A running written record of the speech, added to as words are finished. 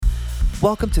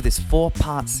Welcome to this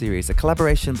 4-part series, a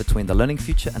collaboration between the Learning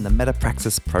Future and the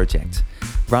MetaPraxis project,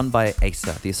 run by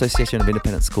ASA, the Association of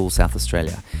Independent Schools South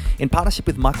Australia, in partnership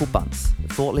with Michael Bunce,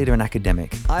 a thought leader and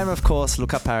academic. I am, of course,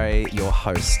 Luca Parry, your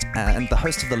host, and the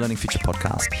host of the Learning Future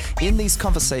podcast. In these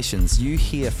conversations, you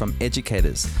hear from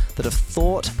educators that have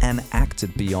thought and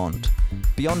acted beyond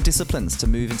disciplines to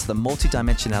move into the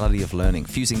multidimensionality of learning,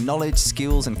 fusing knowledge,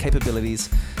 skills, and capabilities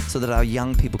so that our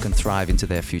young people can thrive into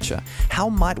their future. How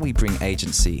might we bring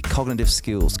agency, cognitive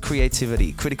skills,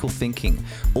 creativity, critical thinking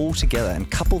all together and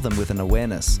couple them with an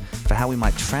awareness for how we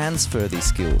might transfer these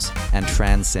skills and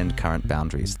transcend current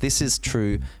boundaries? This is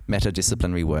true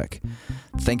metadisciplinary work.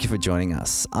 Thank you for joining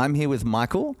us. I'm here with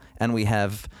Michael, and we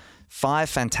have 5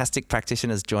 fantastic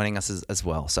practitioners joining us as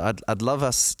well. So I'd love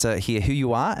us to hear who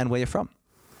you are and where you're from.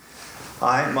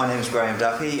 Hi, my name is Graham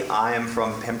Duffy. I am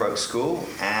from Pembroke School,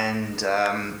 and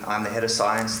I'm the head of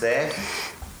science there.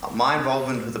 My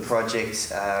involvement with the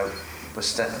project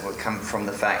would come from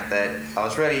the fact that I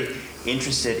was really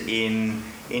interested in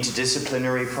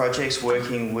interdisciplinary projects,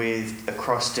 working with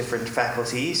across different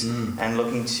faculties and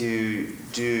looking to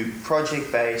do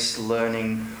project-based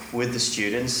learning with the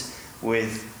students,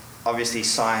 with obviously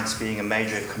science being a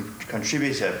major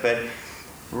contributor, but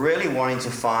really wanting to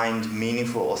find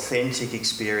meaningful, authentic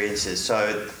experiences,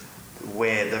 so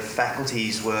where the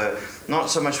faculties were not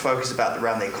so much focused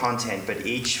around their content, but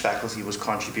each faculty was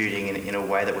contributing in a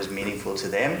way that was meaningful to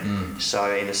them.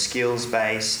 So in a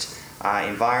skills-based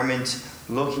environment,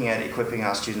 looking at equipping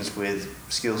our students with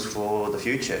skills for the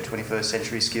future, 21st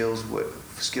century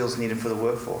skills needed for the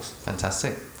workforce.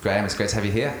 Fantastic. Graham, it's great to have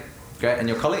you here. Great. And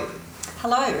your colleague?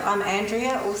 Hello, I'm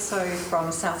Andrea, also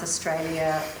from South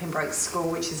Australia, Pembroke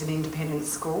School, which is an independent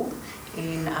school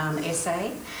in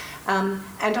SA. And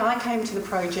I came to the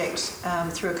project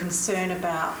through a concern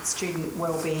about student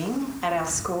wellbeing at our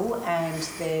school and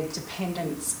their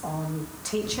dependence on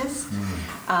teachers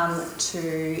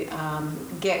to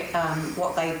get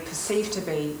what they perceive to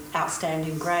be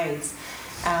outstanding grades.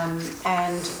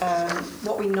 And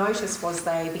what we noticed was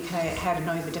they had an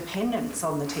over-dependence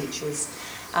on the teachers,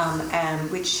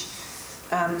 which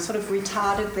sort of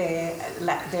retarded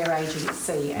their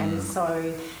agency, and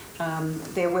so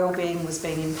their well-being was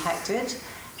being impacted,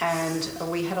 and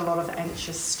we had a lot of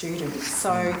anxious students.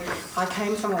 So I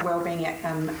came from a well-being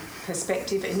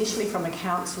perspective, initially from a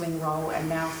counselling role, and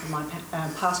now from my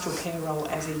pastoral care role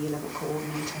as a year-level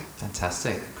coordinator.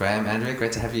 Fantastic. Graham, Andrea,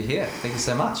 great to have you here. Thank you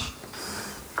so much.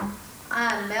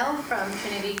 I'm Mel from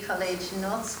Trinity College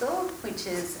North School, which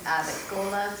is out at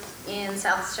Gawler in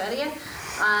South Australia.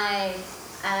 I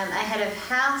am a head of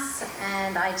house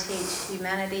and I teach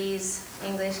humanities,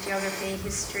 English, geography,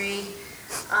 history.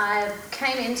 I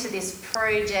came into this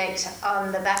project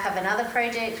on the back of another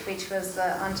project, which was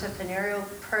the entrepreneurial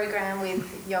program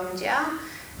with Yongjia.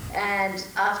 And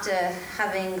after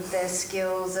having the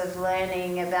skills of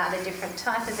learning about a different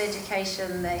type of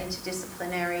education, the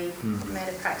interdisciplinary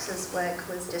MetaPraxis work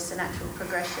was just a natural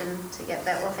progression to get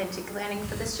that authentic learning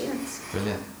for the students.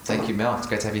 Brilliant. Thank you, Mel. It's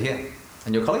great to have you here.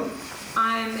 And your colleague?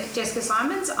 I'm Jessica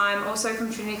Simons. I'm also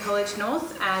from Trinity College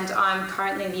North, and I'm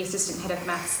currently the assistant head of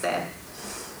maths there.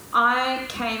 I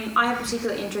have a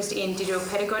particular interest in digital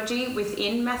pedagogy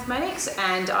within mathematics,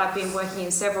 and I've been working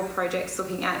in several projects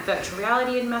looking at virtual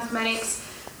reality in mathematics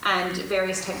and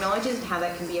various technologies and how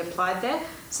that can be applied there.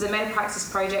 So the MetaPraxis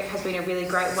project has been a really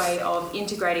great way of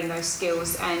integrating those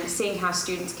skills and seeing how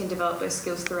students can develop those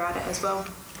skills throughout it as well.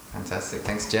 Fantastic.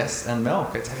 Thanks, Jess and Mel.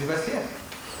 Great to have you both here.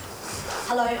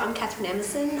 Hello, I'm Catherine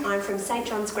Emerson. I'm from St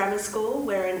John's Grammar School.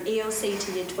 We're an ELC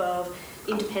to Year 12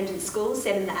 independent school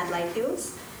set in the Adelaide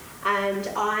Hills. And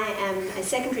I am a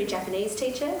secondary Japanese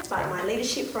teacher, but my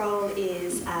leadership role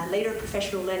is leader of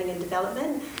professional learning and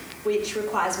development, which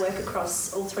requires work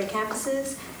across all 3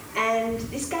 campuses. And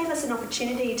this gave us an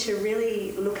opportunity to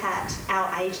really look at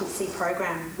our agency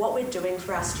program, what we're doing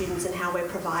for our students and how we're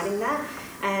providing that.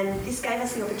 And this gave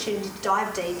us the opportunity to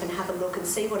dive deep and have a look and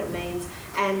see what it means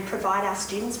and provide our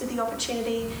students with the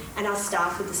opportunity and our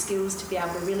staff with the skills to be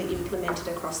able to really implement it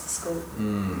across the school.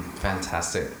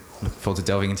 Fantastic. Look forward to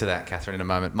delving into that, Catherine, in a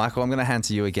moment. Michael, I'm going to hand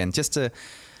to you again just to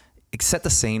set the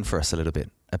scene for us a little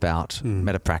bit about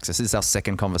MetaPraxis. This is our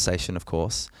second conversation, of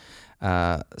course.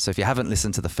 So if you haven't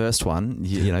listened to the first one,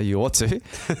 you ought to,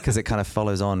 because it kind of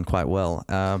follows on quite well.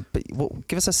 But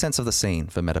give us a sense of the scene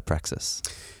for MetaPraxis.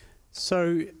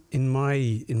 So in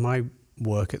my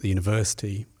work at the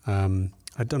university,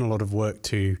 I'd done a lot of work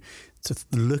to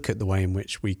look at the way in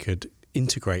which we could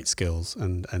integrate skills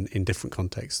and in different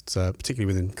contexts, particularly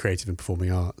within creative and performing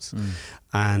arts,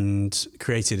 and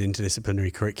created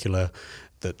interdisciplinary curricula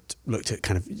that looked at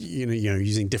kind of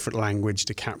using different language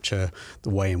to capture the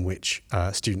way in which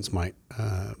students might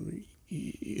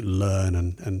learn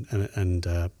and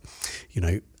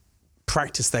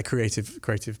practice their creative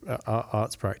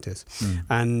arts practice.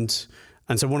 And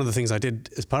so one of the things I did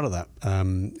as part of that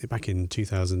back in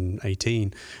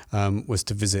 2018 was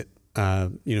to visit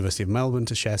University of Melbourne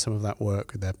to share some of that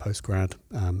work with their postgrad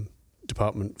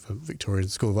department for Victoria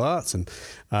School of Arts, and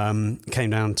came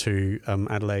down to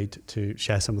Adelaide to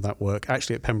share some of that work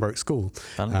actually at Pembroke School,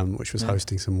 which was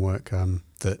hosting some work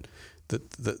that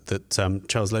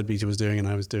Charles Ledbeater was doing and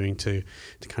I was doing to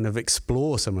kind of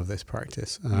explore some of this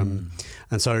practice. And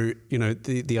so,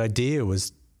 the idea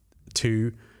was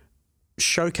to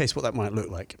showcase what that might look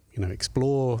like,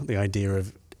 explore the idea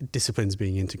of disciplines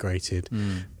being integrated,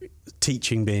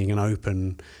 teaching being an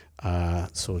open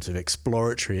sort of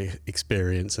exploratory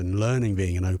experience, and learning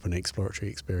being an open exploratory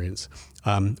experience,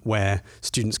 where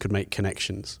students could make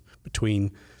connections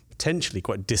between potentially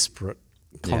quite disparate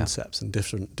concepts and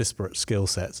disparate skill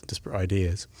sets and disparate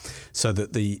ideas, so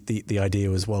that the idea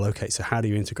was, well, okay, so how do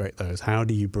you integrate those? How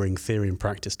do you bring theory and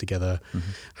practice together?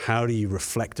 How do you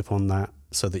reflect upon that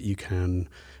so that you can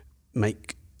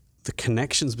make the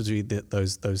connections between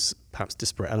those perhaps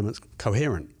disparate elements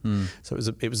coherent? So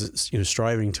it was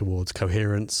striving towards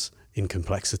coherence in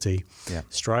complexity,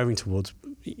 striving towards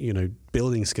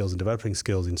building skills and developing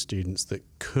skills in students that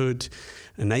could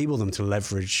enable them to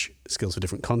leverage skills for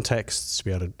different contexts, to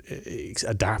be able to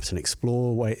adapt and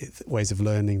explore ways of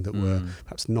learning that were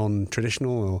perhaps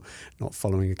non-traditional or not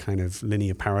following a kind of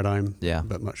linear paradigm,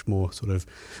 but much more sort of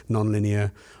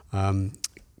non-linear,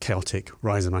 chaotic,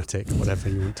 rhizomatic, whatever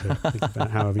you want to think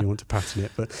about, however you want to pattern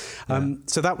it. But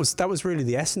so that was really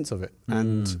the essence of it,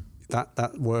 and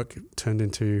that work turned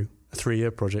into a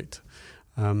 3-year project.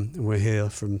 And we're here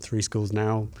from 3 schools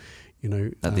now.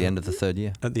 At the end of the 3rd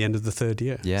year. At the end of the 3rd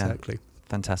year, exactly.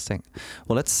 Fantastic.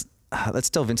 Well, let's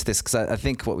delve into this, because I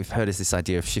think what we've heard is this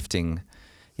idea of shifting.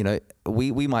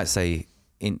 We might say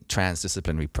in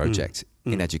transdisciplinary project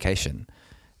in education.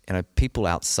 People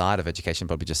outside of education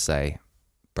probably just say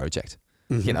project.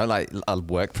 Like a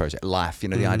work project, life,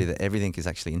 the idea that everything is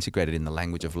actually integrated in the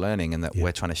language of learning, and that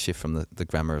we're trying to shift from the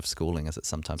grammar of schooling as it's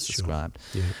sometimes described.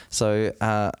 So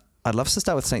I'd love to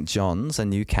start with St. John's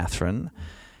and you, Catherine.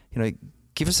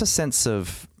 Give us a sense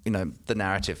of, the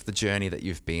narrative, the journey that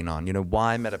you've been on.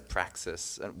 Why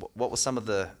MetaPraxis, and what was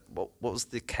what was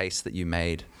the case that you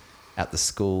made at the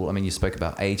school? I mean, you spoke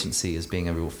about agency as being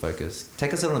a real focus.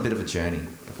 Take us on a bit of a journey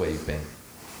of where you've been.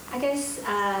 I guess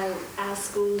our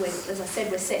school, as I said,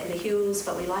 we're set in the hills,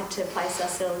 but we like to place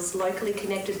ourselves locally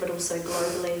connected but also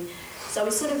globally. So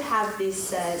we sort of have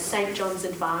this St. John's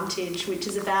advantage, which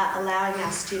is about allowing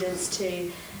our students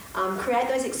to create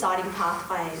those exciting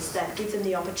pathways that give them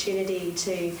the opportunity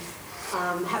to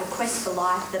have a quest for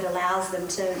life that allows them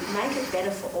to make it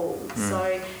better for all.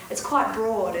 So it's quite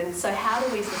broad, and so how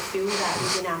do we fulfil that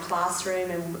within our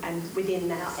classroom and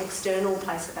within our external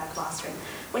place of our classroom?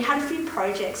 We had a few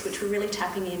projects which were really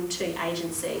tapping into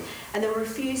agency, and there were a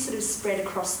few sort of spread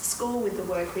across the school with the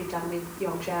work we've done with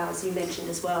Yong Zhao, as you mentioned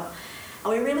as well.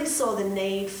 And we really saw the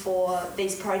need for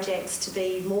these projects to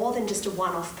be more than just a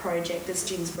one-off project that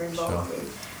students were involved in.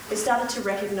 We started to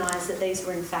recognise that these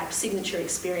were in fact signature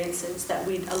experiences that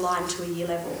we'd align to a year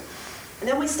level. And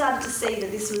then we started to see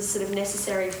that this was sort of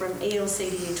necessary from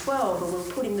ELC to Year 12, and we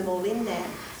were putting them all in there,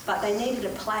 but they needed a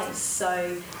place.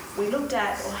 So we looked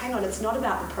at, well, hang on, it's not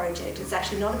about the project, it's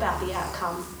actually not about the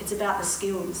outcome, it's about the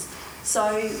skills.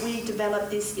 So we developed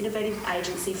this innovative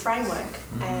agency framework,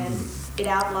 and it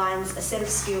outlines a set of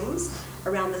skills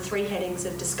around the 3 headings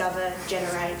of discover,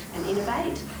 generate and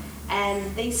innovate.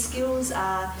 And these skills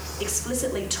are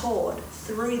explicitly taught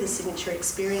through the signature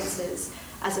experiences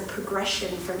as a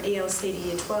progression from ELC to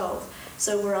Year 12.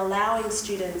 So we're allowing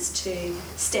students to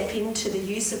step into the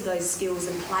use of those skills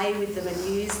and play with them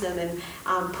and use them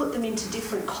and put them into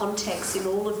different contexts in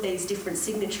all of these different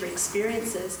signature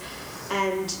experiences.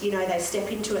 And, they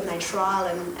step into it and they trial,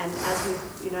 and as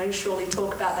we, surely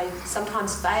talk about, they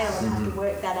sometimes fail and have to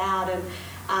work that out.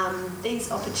 And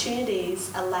these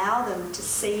opportunities allow them to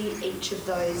see each of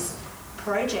those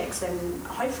projects and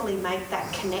hopefully make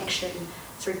that connection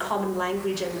through common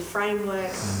language and the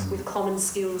framework with common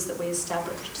skills that we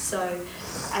established. So,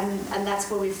 and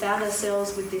that's where we found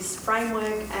ourselves with this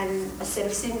framework and a set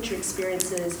of signature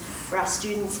experiences where our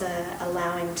students are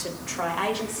allowing to try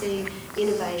agency,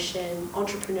 innovation,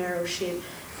 entrepreneurship,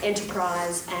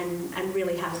 enterprise, and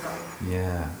really have a go.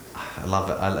 Yeah, I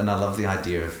love it. And I love the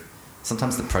idea of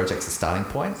sometimes the project's a starting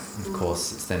point. Of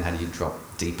course, it's then how do you drop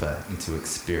deeper into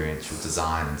experiential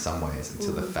design in some ways,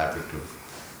 into the fabric of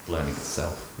learning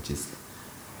itself, which is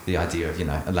the idea of,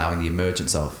 allowing the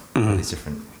emergence of all these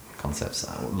different concepts.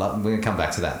 We're going to come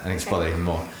back to that and explore that even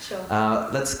more. Sure.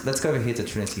 Let's go over here to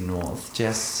Trinity North.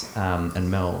 Jess and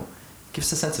Mel, give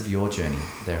us a sense of your journey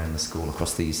there in the school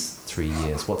across these 3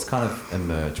 years. What's kind of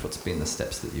emerged? What's been the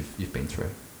steps that you've been through?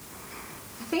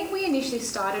 I think we initially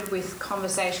started with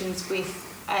conversations with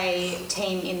a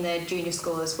team in the junior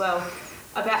school as well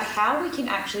about how we can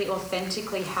actually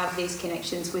authentically have these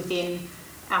connections within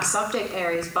our subject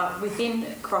areas, but within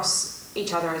across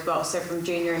each other as well, so from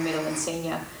junior and middle and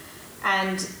senior.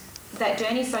 And that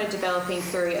journey started developing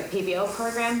through a PBL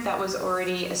program that was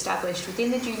already established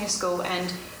within the junior school,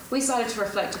 and we started to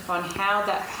reflect upon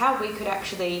how we could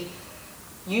actually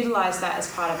utilise that as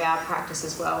part of our practice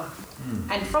as well.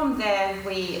 And from there,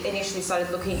 we initially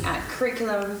started looking at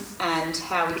curriculum and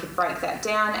how we could break that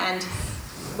down. And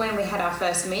when we had our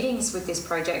first meetings with this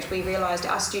project, we realised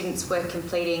our students were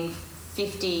completing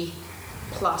 50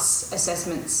 plus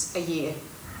assessments a year.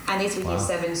 And these were Year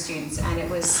 7 students, and it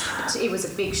was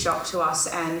a big shock to us.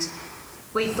 And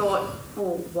we thought,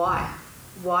 well, why?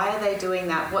 Why are they doing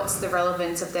that? What's the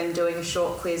relevance of them doing a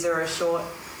short quiz or a short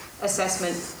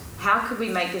assessment? How could we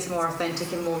make this more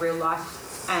authentic and more real life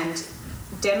and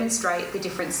demonstrate the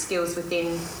different skills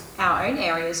within our own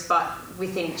areas, but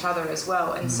within each other as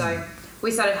well? And so we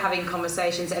started having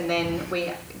conversations, and then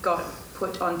we got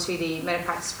put onto the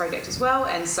MetaPraxis project as well.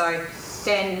 And so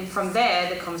then from there,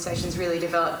 the conversations really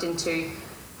developed into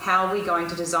how are we going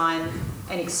to design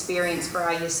an experience for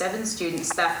our Year 7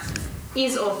 students that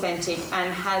is authentic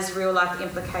and has real life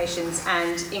implications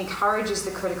and encourages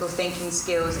the critical thinking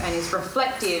skills and is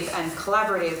reflective and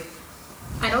collaborative,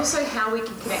 and also how we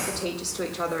can connect the teachers to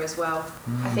each other as well.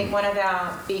 I think one of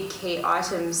our big key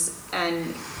items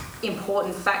and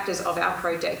important factors of our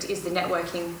project is the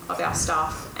networking of our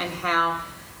staff, and how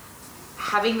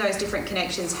having those different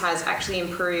connections has actually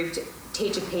improved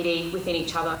teacher PD within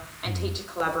each other and teacher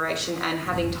collaboration, and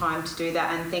having time to do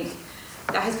that. And I think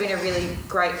that has been a really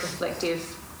great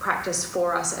reflective practice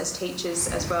for us as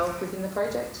teachers as well within the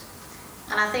project.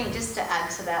 And I think just to add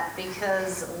to that,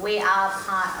 because we are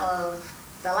part of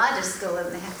the largest school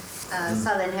in the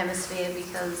Southern Hemisphere,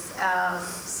 because our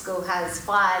school has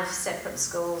 5 separate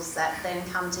schools that then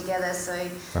come together. So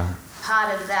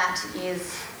part of that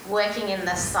is working in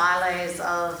the silos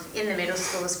of, in the middle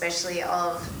school especially,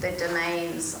 of the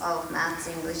domains of maths,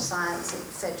 English, science,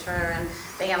 etc., and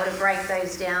being able to break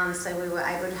those down, so we were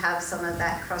able to have some of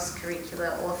that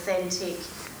cross-curricular, authentic,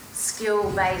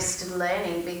 skill-based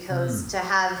learning, because to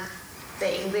have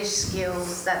the English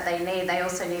skills that they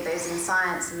also need those in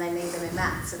science, and they need them in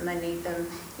maths, and they need them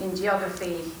in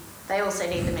geography. They also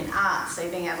need them in art, so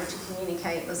being able to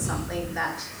communicate was something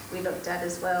that we looked at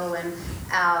as well. And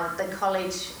the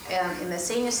college in the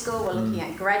senior school, we're looking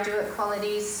at graduate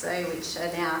qualities, so which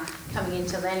are now coming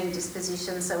into learning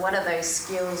disposition. So what are those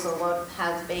skills, or what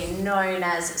have been known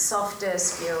as softer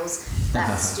skills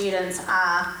that students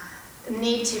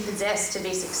need to possess to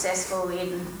be successful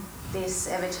in this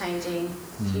ever-changing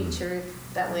future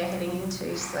that we're heading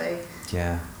into? So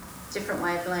different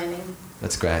way of learning.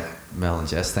 That's great, Mel and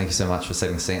Jess. Thank you so much for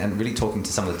setting the scene and really talking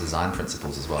to some of the design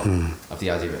principles as well, of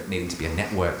the idea of it needing to be a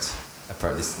networked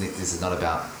approach. This is not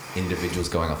about individuals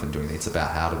going off and doing it. It's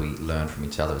about how do we learn from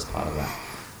each other as part of that.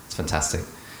 It's fantastic.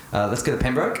 Let's go to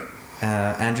Pembroke.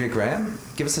 Andrea Graham,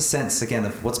 give us a sense again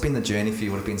of what's been the journey for you.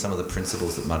 What have been some of the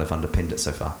principles that might have underpinned it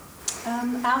so far?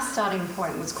 Our starting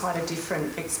point was quite a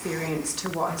different experience to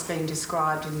what has been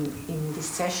described in this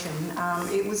session.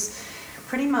 It was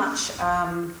pretty much,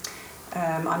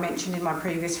 I mentioned in my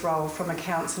previous role, from a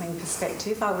counselling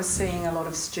perspective, I was seeing a lot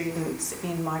of students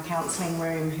in my counselling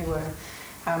room who were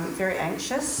very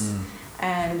anxious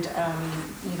and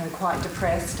quite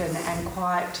depressed and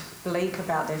quite bleak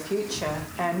about their future.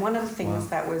 And one of the things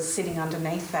that was sitting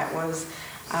underneath that was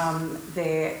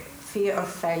their fear of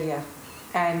failure.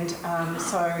 And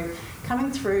so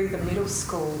coming through the middle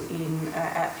school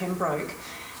at Pembroke,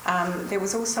 there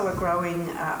was also a growing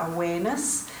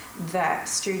awareness that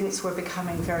students were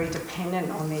becoming very dependent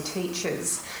on their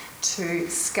teachers to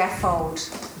scaffold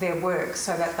their work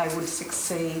so that they would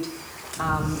succeed,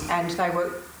 and they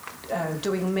were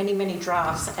doing many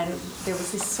drafts, and there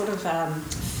was this sort of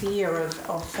fear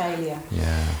of failure.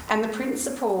 And the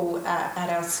principal at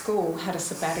our school had a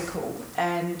sabbatical,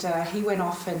 and he went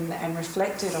off and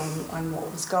reflected on what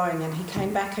was going, and he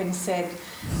came back and said,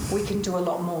 we can do a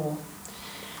lot more.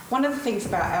 One of the things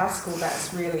about our school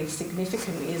that's really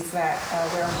significant is that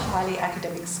we're a highly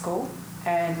academic school,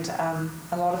 and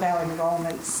a lot of our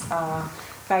enrolments are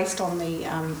based on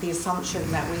the assumption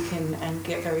that we can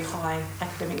get very high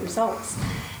academic results.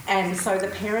 And so the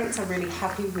parents are really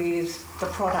happy with the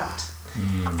product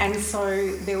And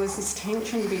so there was this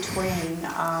tension between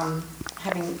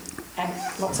having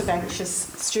lots of anxious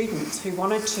students who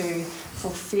wanted to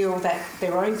fulfil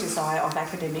their own desire of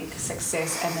academic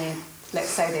success and let's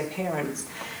say their parents,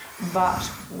 but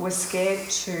were scared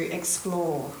to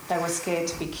explore. They were scared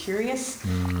to be curious.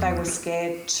 They were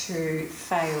scared to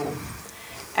fail.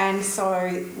 And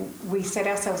so we set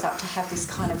ourselves up to have this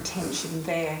kind of tension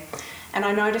there. And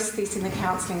I noticed this in the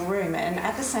counselling room, and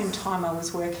at the same time I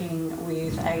was working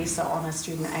with ASA on a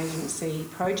student agency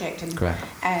project, and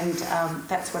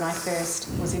that's when I first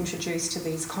was introduced to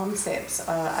these concepts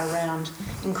around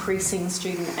increasing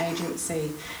student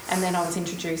agency. And then I was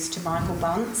introduced to Michael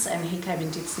Bunce, and he came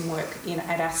and did some work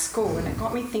at our school, and it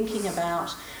got me thinking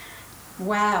about,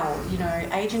 wow,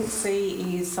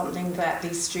 agency is something that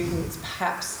these students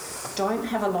perhaps don't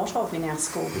have a lot of in our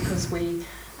school, because we,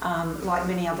 like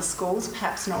many other schools,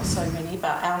 perhaps not so many,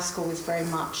 but our school is very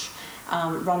much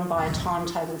run by a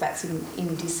timetable that's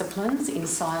in disciplines, in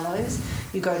silos.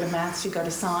 You go to maths, you go to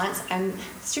science, and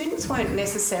students weren't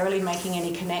necessarily making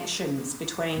any connections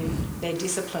between their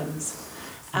disciplines.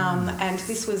 And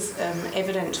this was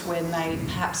evident when they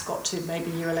perhaps got to maybe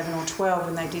year 11 or 12,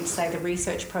 and they did, say, the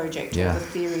research project or the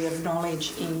theory of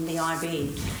knowledge in the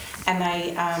IB. And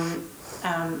they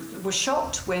were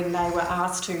shocked when they were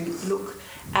asked to look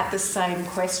at the same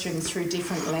question through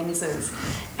different lenses.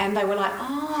 And they were like,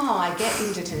 I get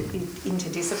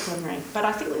interdisciplinary. But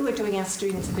I think we were doing our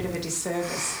students a bit of a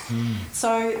disservice.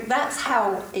 So that's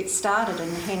how it started,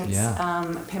 and hence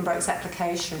Pembroke's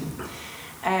application.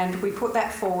 And we put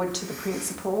that forward to the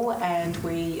principal, and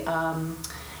we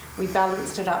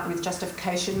balanced it up with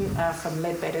justification from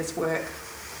Ledbetter's work,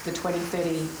 the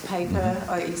 2030 paper,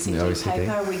 OECD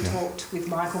paper. We talked with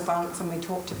Michael Bunce, and we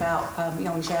talked about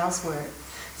Yong Zhao's work.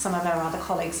 Some of our other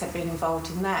colleagues have been involved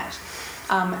in that.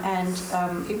 And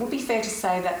it would be fair to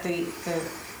say that they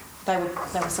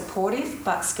were supportive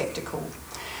but sceptical,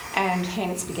 and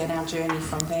hence began our journey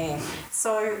from there.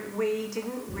 So we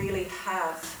didn't really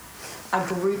have a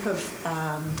group of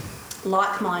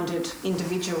like-minded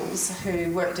individuals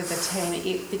who worked as a team.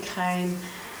 It became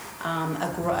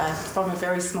from a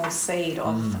very small seed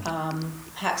of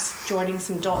perhaps joining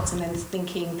some dots and then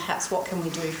thinking, perhaps what can we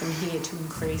do from here to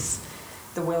increase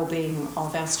the well-being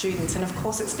of our students. And of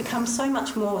course it's become so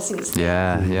much more since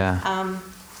then.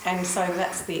 And so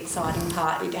that's the exciting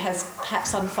part. It has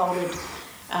perhaps unfolded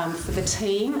for the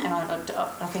team, and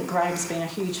I think Graham's been a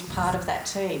huge part of that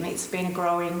team. It's been a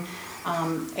growing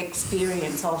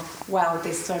experience of, wow,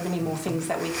 there's so many more things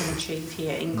that we can achieve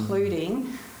here,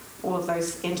 including all of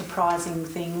those enterprising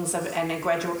things and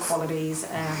graduate qualities,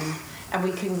 and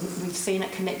we've seen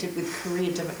it connected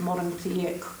with modern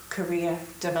career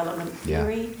development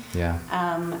theory,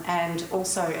 and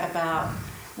also about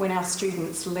when our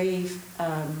students leave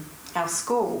our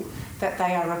school, that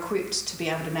they are equipped to be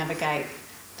able to navigate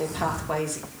their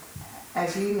pathways,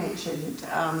 as you mentioned,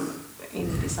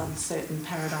 in this uncertain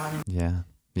paradigm.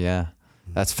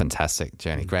 That's fantastic,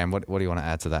 Jenny. Graham, what do you want to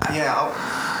add to that?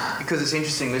 Because it's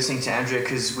interesting listening to Andrea,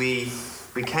 because we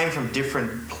came from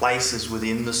different places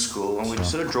within the school, and we've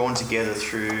sort of drawn together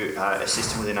through a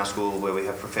system within our school where we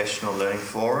have professional learning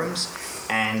forums,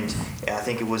 and I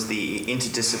think it was the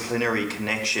interdisciplinary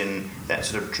connection that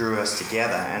sort of drew us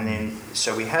together. And then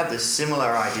so we had this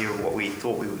similar idea of what we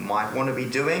thought we might want to be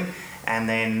doing, and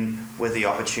then with the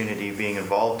opportunity of being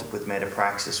involved with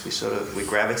MetaPraxis, we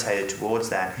gravitated towards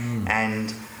that.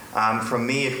 And for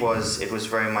me, it was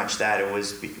very much that. It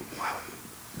was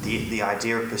the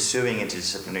idea of pursuing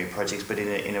interdisciplinary projects, but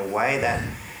in a way that.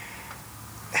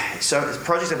 So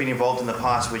projects I've been involved in the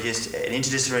past were just an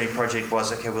interdisciplinary project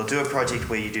was, okay, we'll do a project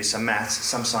where you do some maths,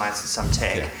 some science, and some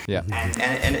tech.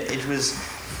 And it was.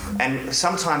 And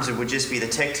sometimes it would just be the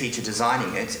tech teacher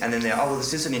designing it, and then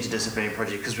this is an interdisciplinary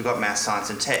project because we've got math, science,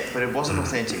 and tech. But it wasn't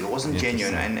authentic, it wasn't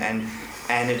genuine,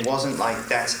 and it wasn't like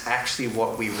that's actually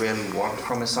what we really want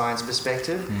from a science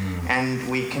perspective. And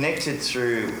we connected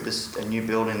through a new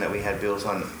building that we had built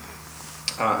on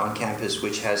campus,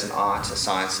 which has an art, a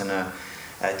science, and a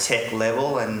tech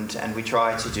level, and we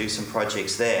tried to do some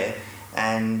projects there.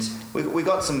 And we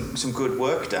got some good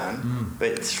work done,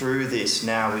 but through this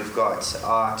now we've got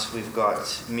art, we've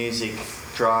got music,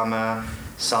 drama,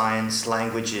 science,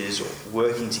 languages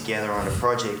working together on a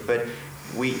project, but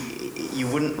you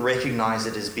wouldn't recognise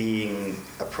it as being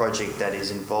a project that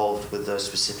is involved with those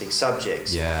specific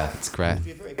subjects. Yeah, that's great.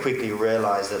 You very quickly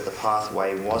realise that the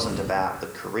pathway wasn't about the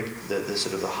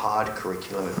sort of the hard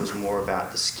curriculum. It was more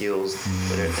about the skills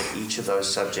that each of those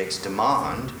subjects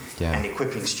demand, and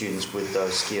equipping students with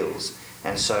those skills.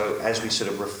 And so as we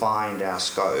sort of refined our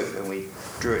scope and we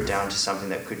drew it down to something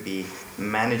that could be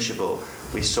manageable.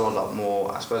 We saw a lot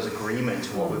more, I suppose, agreement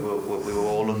to what we were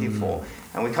all looking for,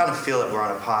 and we kind of feel that we're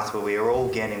on a path where we are all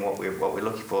getting what we're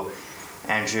looking for.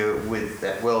 Andrew, with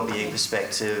that well-being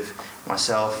perspective,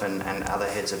 myself and other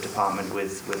heads of department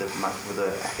with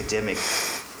a academic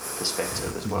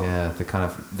perspective as well. Yeah,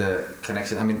 the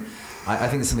connection. I mean, I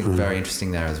think there's something very interesting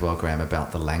there as well, Graham,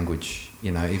 about the language.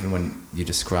 You know, even when you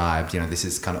described, this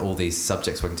is kind of all these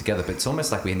subjects working together, but it's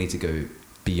almost like we need to go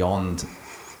beyond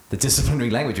the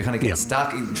disciplinary language. You kind of get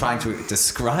stuck in trying to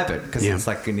describe it because it's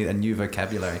like a new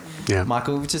vocabulary. Yeah.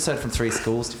 Michael, we've just heard from 3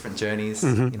 schools, different journeys,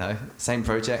 same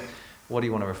project. What do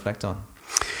you want to reflect on?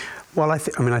 Well, I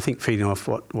think feeding off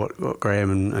what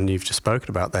Graham and you've just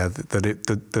spoken about there,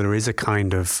 that there is a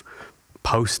kind of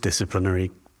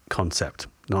post-disciplinary concept,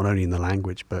 not only in the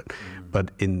language, but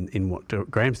in what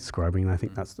Graham's describing, and I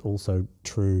think that's also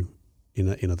true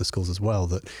in other schools as well,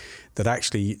 that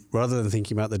actually, rather than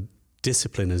thinking about the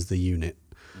discipline as the unit,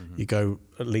 you go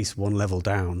at least one level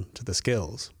down to the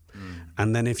skills.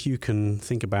 And then if you can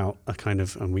think about a kind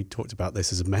of, and we talked about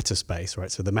this as a metaspace, right?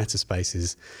 So the metaspace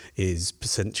is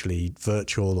potentially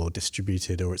virtual or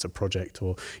distributed, or it's a project,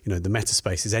 or, the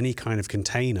metaspace is any kind of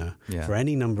container for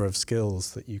any number of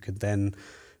skills that you could then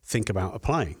think about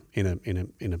applying in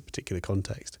a particular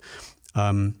context.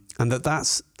 And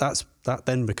that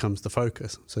then becomes the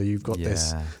focus. So you've got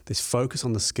this focus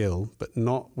on the skill, but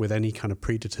not with any kind of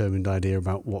predetermined idea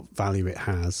about what value it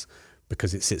has,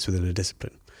 because it sits within a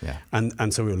discipline. Yeah.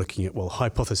 And so we were looking at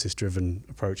hypothesis-driven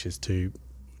approaches to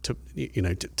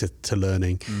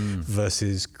learning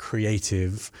versus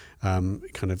creative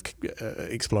kind of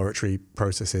exploratory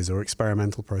processes or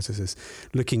experimental processes,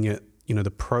 looking at the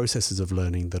processes of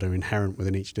learning that are inherent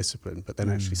within each discipline, but then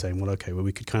actually saying,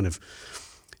 we could kind of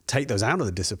take those out of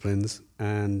the disciplines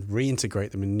and reintegrate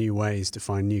them in new ways to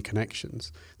find new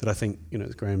connections that I think,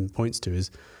 as Graham points to, is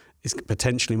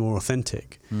potentially more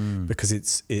authentic because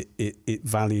it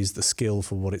values the skill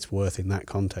for what it's worth in that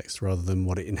context rather than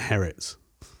what it inherits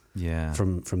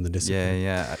from the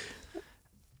discipline.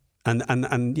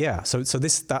 So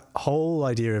that whole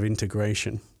idea of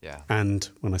integration, and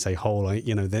when I say whole,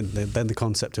 then the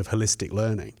concept of holistic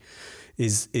learning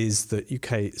is that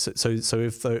so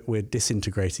if we're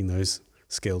disintegrating those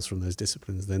skills from those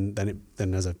disciplines, then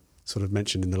as I sort of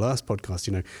mentioned in the last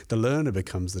podcast, the learner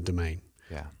becomes the domain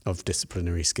of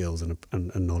disciplinary skills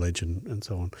and knowledge and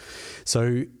so on.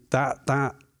 So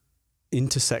that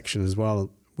intersection as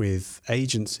well with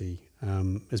agency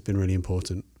has been really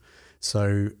important.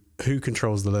 So who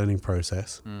controls the learning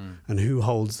process and who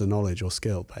holds the knowledge or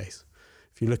skill base?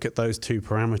 If you look at those 2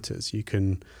 parameters, you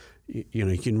can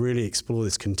really explore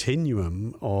this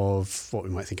continuum of what we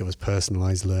might think of as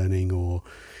personalized learning, or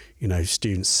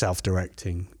students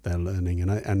self-directing their learning,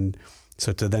 and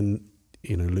so to then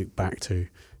loop back to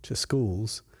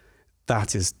schools,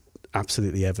 that is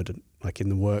absolutely evident, like in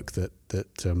the work that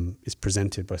is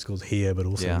presented by schools here, but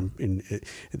also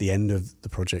at the end of the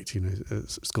project,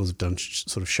 schools have done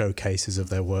sort of showcases of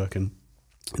their work, and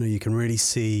you can really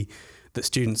see that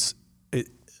students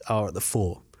are at the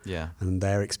fore. Yeah, and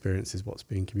their experience is what's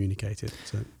being communicated.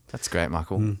 So that's great,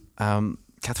 Michael.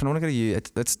 Catherine, I want to go to you.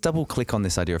 Let's double click on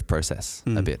this idea of process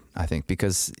a bit, I think,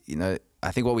 because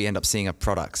I think what we end up seeing are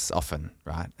products often,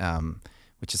 right?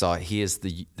 Which is, here's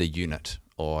the unit,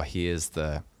 or here's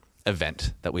the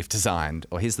event that we've designed,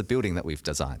 or here's the building that we've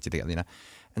designed.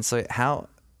 And so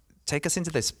take us into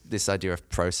this idea of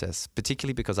process,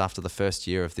 particularly because after the first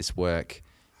year of this work,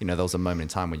 there was a moment in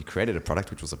time when you created a product,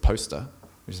 which was a poster,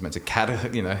 which is meant to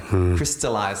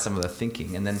crystallize some of the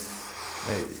thinking, and then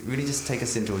really just take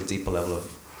us into a deeper level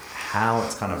of how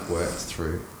it's kind of worked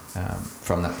through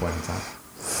from that point in time.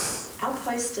 Our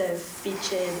poster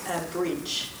featured a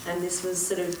bridge, and this was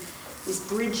sort of this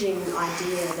bridging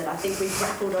idea that I think we've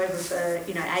grappled over for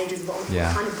ages. What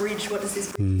kind of bridge? What does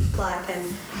this bridge look like?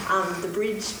 And the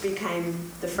bridge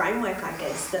became the framework, I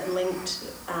guess, that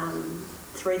linked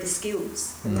through the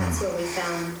skills, and that's where we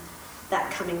found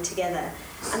that coming together.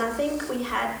 And I think we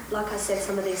had, like I said,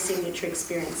 some of these signature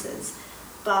experiences,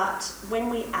 but when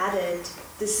we added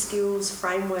the skills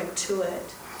framework to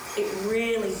it, it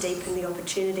really deepened the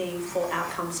opportunity for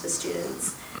outcomes for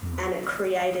students, and it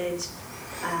created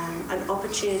an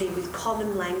opportunity with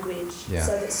common language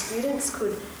so that students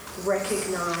could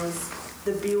recognise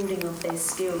the building of their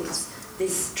skills,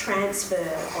 this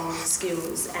transfer of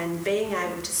skills, and being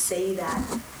able to see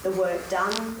that the work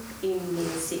done in Year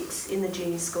 6 in the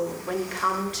junior school, when you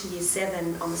come to Year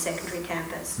 7 on the secondary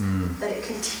campus, that it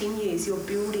continues, you're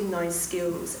building those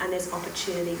skills and there's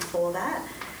opportunity for that.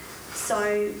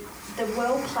 So the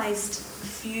well-placed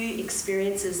few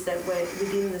experiences that were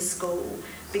within the school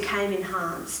became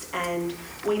enhanced, and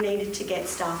we needed to get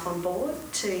staff on board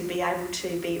to be able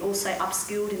to be also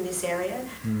upskilled in this area.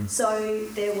 So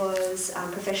there was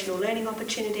professional learning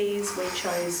opportunities. We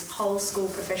chose whole school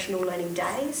professional learning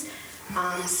days.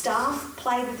 Staff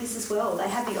played with this as well. They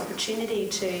had the opportunity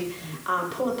to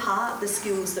pull apart the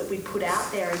skills that we put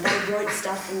out there, and they wrote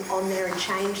stuff on there and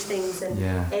changed things and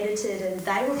edited, and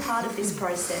they were part of this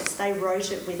process. They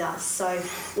wrote it with us, so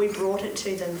we brought it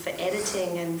to them for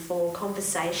editing and for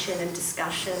conversation and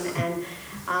discussion, and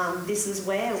this is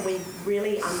where we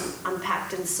really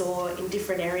unpacked and saw in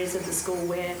different areas of the school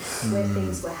where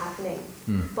things were happening.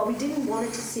 But we didn't want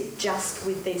it to sit just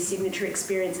with these signature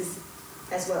experiences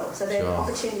as well. So there are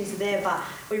opportunities there, but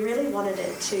we really wanted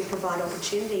it to provide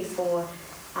opportunity for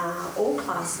all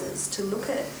classes to look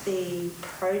at the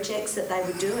projects that they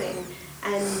were doing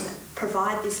and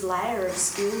provide this layer of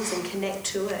skills and connect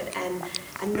to it,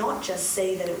 and not just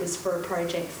see that it was for a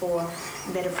project for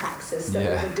MetaPraxis that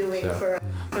we were doing for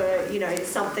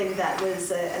something that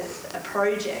was a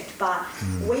project, but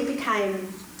we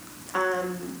became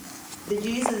the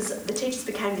teachers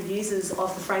became the users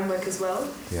of the framework as well.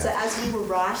 So as we were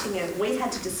writing it, we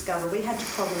had to discover, we had to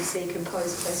problem seek and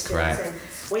pose questions, and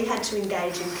we had to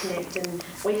engage and connect, and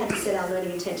we had to set our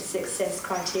learning intent to success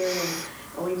criteria,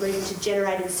 and we needed to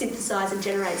generate and synthesise and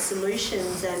generate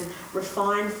solutions and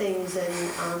refine things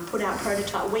and put out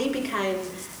prototype. We became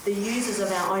the users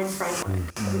of our own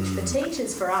framework, which for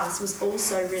teachers, for us, was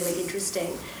also really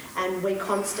interesting, and we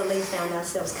constantly found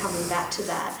ourselves coming back to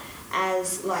that.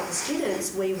 As, like the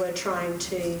students, we were trying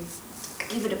to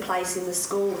give it a place in the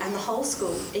school and the whole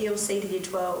school, ELC to Year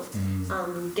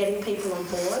 12, getting people on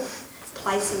board,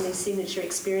 placing these signature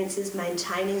experiences,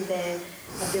 maintaining their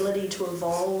ability to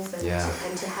evolve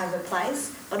and to have a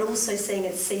place, but also seeing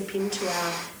it seep into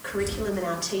our curriculum and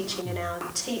our teaching and our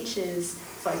teachers'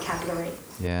 vocabulary.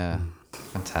 Yeah,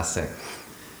 fantastic.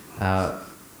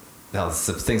 There's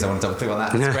some things I want to double click on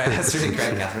that. That's great. That's really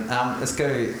great, Catherine. Let's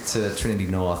go to Trinity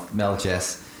North. Mel,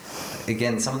 Jess.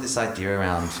 Again, some of this idea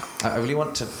around... I really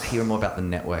want to hear more about the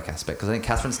network aspect, because I think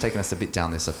Catherine's taken us a bit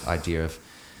down this idea of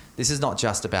this is not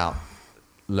just about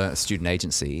student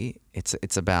agency.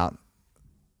 It's about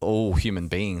all human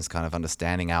beings kind of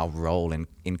understanding our role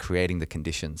in creating the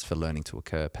conditions for learning to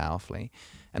occur powerfully.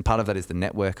 And part of that is the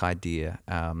network idea.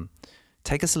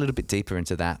 Take us a little bit deeper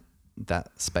into that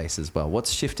space as well.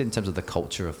 What's shifted in terms of the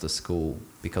culture of the school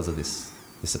because of this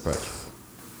approach?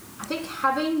 I think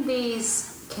having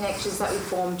these connections that we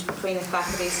formed between the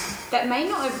faculties that may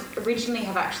not have originally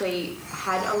have actually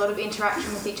had a lot of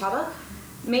interaction with each other.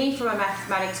 Me from a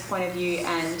mathematics point of view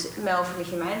and Mel from a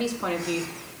humanities point of view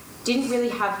didn't really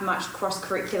have much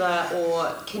cross-curricular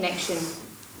or connection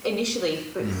initially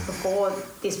before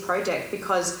this project,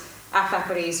 because our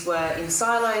faculties were in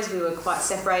silos, we were quite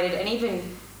separated, and even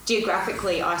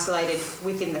geographically isolated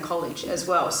within the college as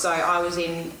well. So I was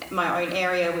in my own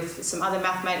area with some other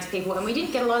mathematics people, and we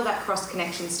didn't get a lot of that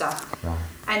cross-connection stuff. Right.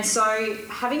 And so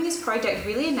having this project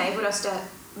really enabled us to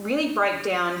really break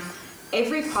down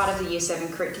every part of the Year 7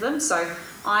 curriculum. So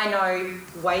I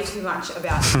know way too much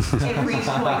about every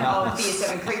point of the Year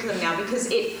 7 curriculum now, because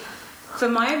for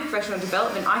my own professional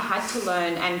development, I had to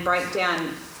learn and break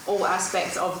down all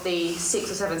aspects of the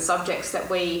 6 or 7 subjects that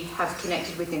we have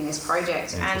connected within this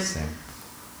project. And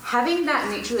having that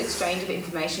mutual exchange of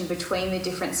information between the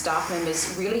different staff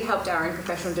members really helped our own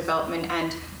professional development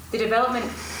and the development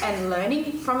and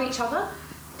learning from each other,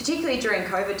 particularly during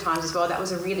COVID times as well. That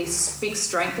was a really big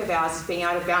strength of ours, is being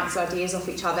able to bounce ideas off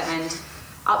each other and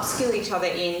upskill each other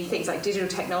in things like digital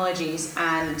technologies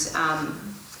and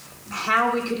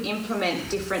how we could implement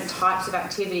different types of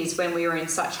activities when we were in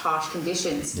such harsh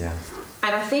conditions. Yeah.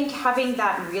 And I think having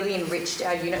that really enriched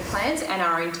our unit plans and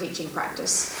our own teaching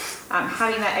practice.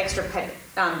 Having that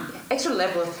extra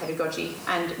level of pedagogy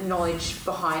and knowledge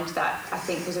behind that, I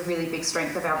think, was a really big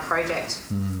strength of our project.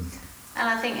 And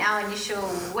I think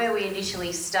where we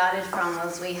initially started from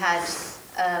was we had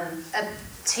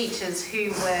teachers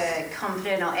who were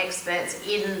competent or experts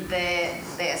in their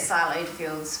siloed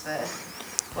fields,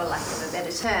 for lack of a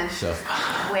better term,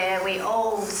 where we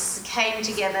all came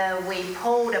together, we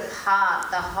pulled apart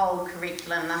the whole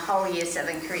curriculum, the whole Year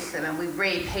 7 curriculum, and we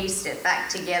re-pieced it back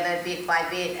together bit by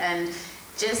bit. And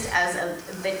just as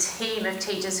the team of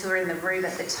teachers who were in the room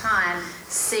at the time,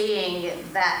 seeing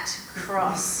that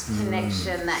cross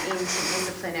connection, that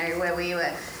interdisciplinary, where we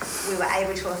were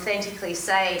able to authentically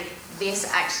say, this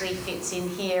actually fits in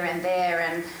here and there,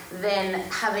 and then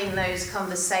having those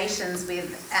conversations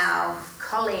with our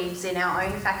colleagues in our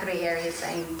own faculty areas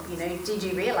saying, did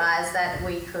you realise that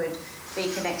we could be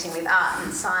connecting with art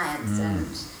and science and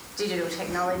digital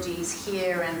technologies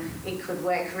here, and it could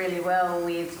work really well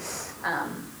with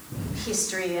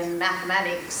history and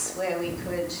mathematics, where we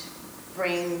could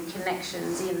bring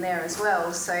connections in there as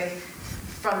well. So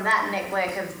from that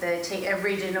network of the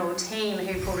original team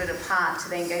who pulled it apart to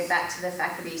then go back to the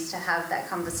faculties to have that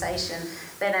conversation,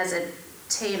 then as a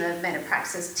team of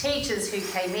MetaPraxis teachers who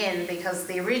came in, because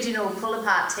the original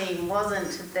pull-apart team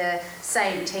wasn't the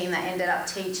same team that ended up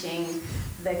teaching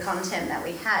the content that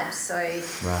we had. So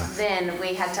then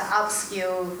we had to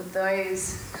upskill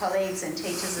those colleagues and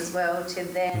teachers as well to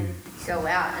then go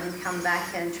out and come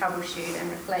back and troubleshoot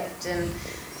and reflect, and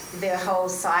the whole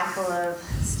cycle of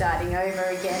starting over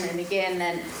again and again,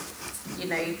 and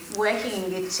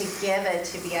working it together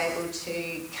to be able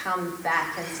to come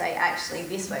back and say, actually,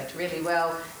 this worked really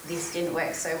well, this didn't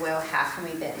work so well, how can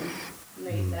we then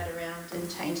move that around and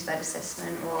change that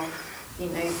assessment? Or,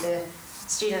 the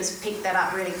students pick that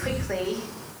up really quickly,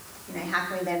 how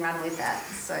can we then run with that?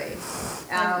 So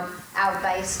our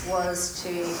base was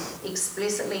to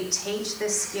explicitly teach the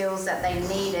skills that they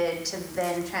needed to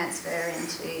then transfer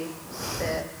into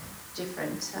the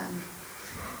different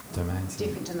domains.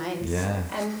 Yeah.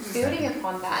 And building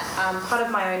upon that, part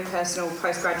of my own personal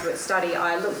postgraduate study,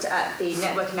 I looked at the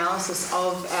network analysis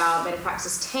of our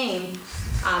MetaPraxis team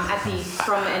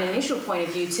from an initial point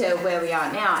of view to where we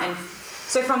are now. And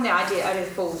so from the idea, I did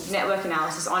a full network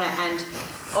analysis on it, and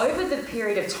over the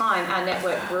period of time, our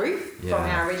network grew from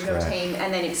our original team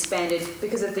and then expanded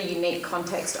because of the unique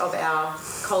context of our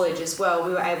college as well.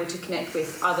 We were able to connect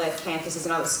with other campuses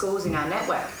and other schools in our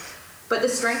network. But the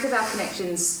strength of our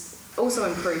connections also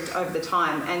improved over the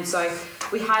time. And so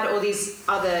we had all these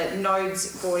other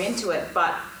nodes brought into it.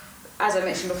 But as I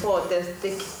mentioned before,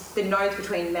 the nodes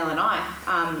between Mel and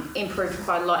I improved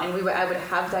quite a lot. And we were able to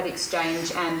have that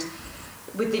exchange. And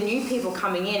with the new people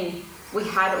coming in, we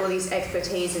had all these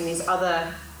expertise and these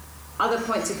other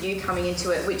points of view coming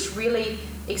into it, which really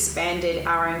expanded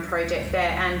our own project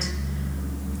there. And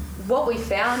what we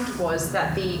found was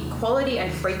that the quality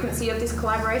and frequency of this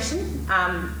collaboration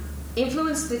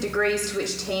influenced the degrees to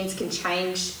which teams can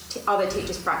change other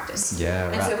teachers' practice.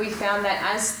 So we found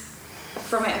that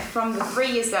from the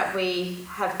 3 years that we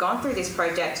have gone through this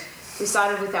project, we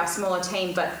started with our smaller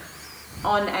team, but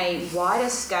on a wider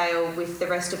scale with the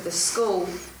rest of the school,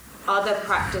 other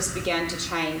practice began to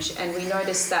change, and we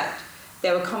noticed that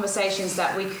there were conversations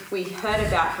that we heard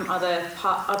about from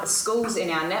other schools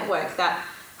in our network that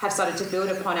have started to build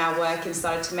upon our work and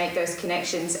started to make those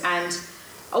connections. And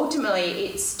ultimately,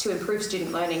 it's to improve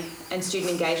student learning and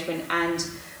student engagement. And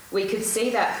we could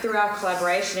see that through our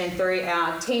collaboration and through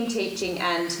our team teaching.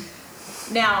 And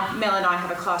now Mel and I have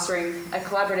a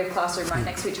collaborative classroom right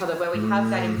next to each other, where we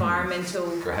have that environmental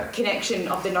connection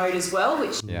of the node as well,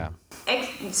 which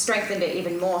strengthened it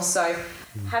even more. So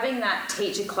having that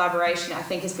teacher collaboration, I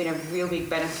think, has been a real big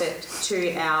benefit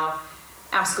to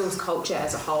our school's culture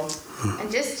as a whole.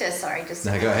 And just to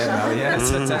go ahead. No, yeah,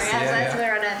 that's fantastic. As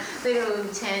we're on a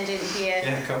little tangent here,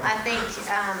 I think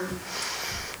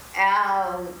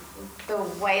the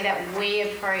way that we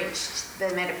approached the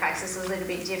MetaPraxis was a little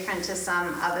bit different to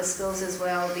some other schools as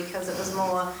well, because it was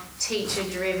more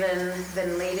teacher-driven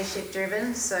than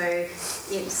leadership-driven. So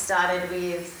it started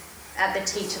with at the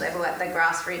teacher level, at the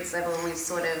grassroots level, and we've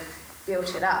sort of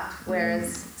built it up,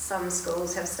 whereas some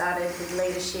schools have started with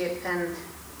leadership and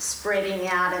spreading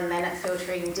out and then it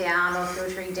filtering down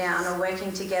or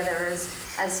working together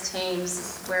as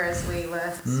teams, whereas we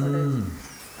were sort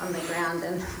of on the ground.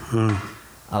 And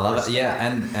I love it,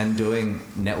 and doing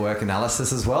network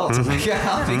analysis as well to make out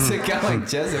how things are going.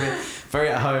 Jez, I mean, very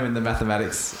at home in the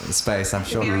mathematics space, I'm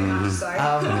sure. Very much so.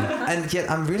 And yet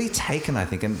I'm really taken, I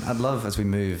think, and I'd love as we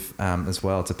move as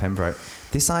well to Pembroke,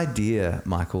 this idea,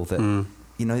 Michael, that,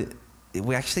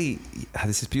 we actually had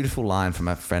this beautiful line from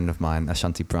a friend of mine,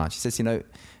 Ashanti Branch. She says,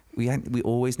 we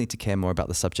always need to care more about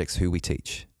the subjects who we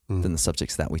teach than the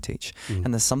subjects that we teach.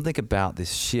 And there's something about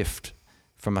this shift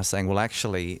from us saying, well,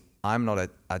 actually, I'm not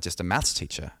just a maths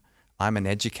teacher. I'm an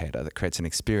educator that creates an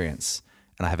experience,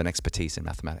 and I have an expertise in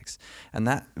mathematics. And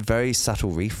that very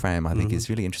subtle reframe, I think, is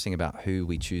really interesting about who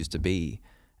we choose to be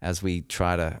as we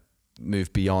try to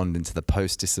move beyond into the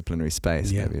post-disciplinary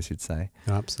space, maybe I should say.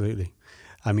 No, absolutely.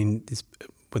 I mean,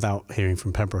 without hearing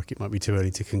from Pembroke, it might be too early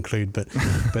to conclude, but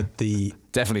the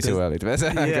definitely too early. Go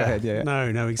ahead. Yeah.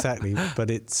 No, exactly.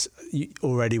 But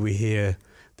already we hear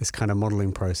this kind of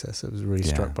modelling process. I was really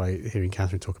struck by hearing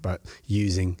Catherine talk about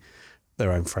using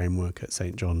their own framework at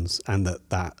St. John's, and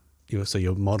that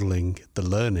you're modelling the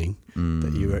learning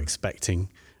that you were expecting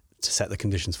set the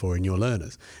conditions for in your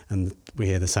learners. And we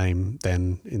hear the same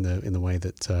then in the way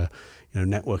that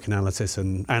network analysis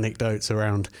and anecdotes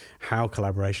around how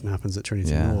collaboration happens at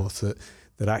Trinity North,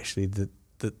 that actually that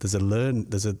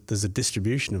there's a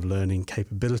distribution of learning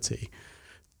capability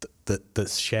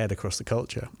that's shared across the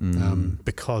culture,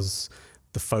 because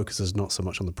the focus is not so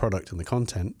much on the product and the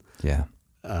content,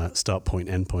 start point,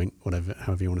 end point,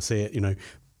 however you want to see it,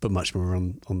 but much more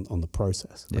on the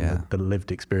process, and the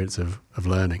lived experience of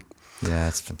learning. Yeah,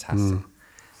 it's fantastic.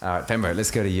 All right, Pembroke,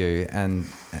 let's go to you. And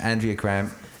Andrea,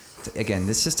 Graham, again,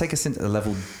 let's just take us into a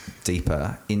level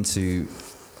deeper into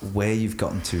where you've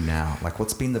gotten to now. Like,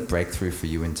 what's been the breakthrough for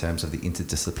you in terms of the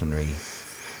interdisciplinary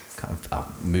kind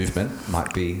of movement,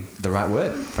 might be the right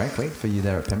word, frankly, for you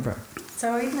there at Pembroke?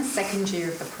 So in the second year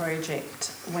of the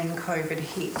project, when COVID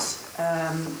hit,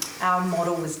 our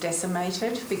model was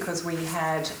decimated because we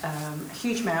had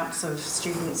huge amounts of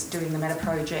students doing the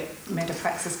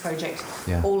MetaPraxis project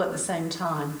all at the same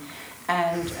time.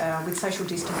 And with social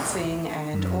distancing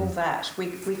and all that,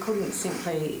 we couldn't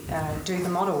simply do the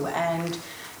model, and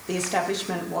the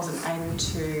establishment wasn't able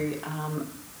to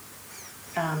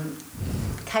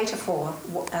cater for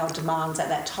our demands at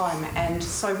that time. And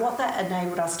so what that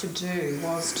enabled us to do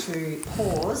was to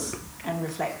pause and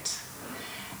reflect.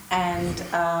 And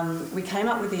we came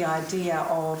up with the idea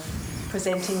of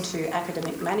presenting to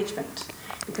academic management,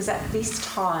 because at this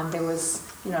time there was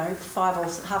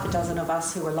half a dozen of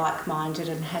us who were like-minded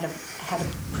and had a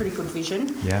pretty good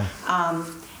vision.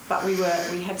 But we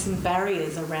had some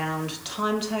barriers around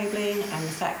timetabling and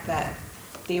the fact that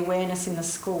the awareness in the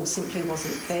school simply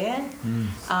wasn't there,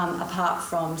 apart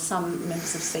from some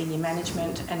members of senior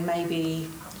management and maybe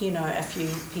a few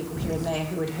people here and there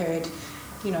who had heard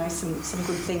some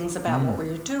good things about what we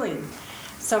were doing.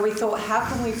 So we thought, how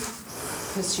can we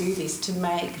pursue this to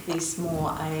make this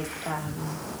more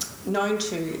known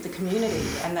to the community,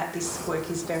 and that this work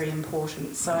is very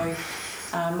important. So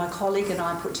my colleague and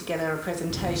I put together a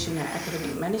presentation at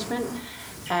academic management,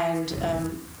 and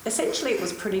essentially it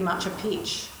was pretty much a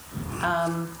pitch.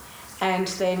 And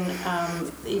then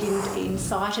it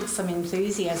incited some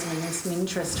enthusiasm and some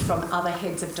interest from other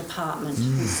heads of department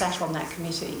who sat on that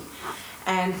committee.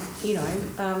 And,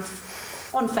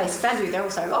 on face value, they all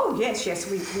say, oh, yes,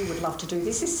 we would love to do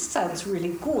this. This sounds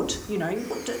really good.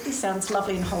 This sounds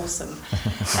lovely and wholesome.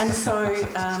 And so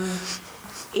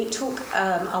it took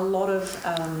a lot of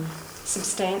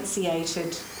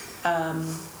substantiated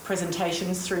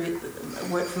presentations through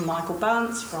work from Michael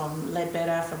Bunce, from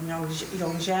Ledbetter, from Yong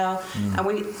Zhao, and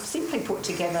we simply put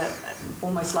together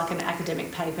almost like an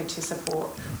academic paper to support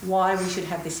why we should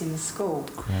have this in the school.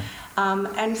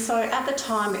 And so at the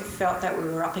time it felt that we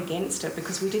were up against it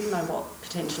because we didn't know what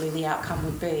potentially the outcome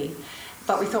would be.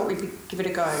 But we thought we'd give it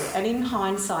a go. And in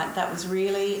hindsight, that was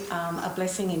really a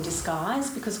blessing in disguise,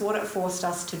 because what it forced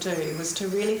us to do was to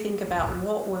really think about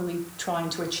what were we trying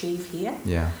to achieve here.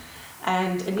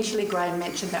 And initially Graham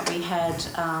mentioned that we had,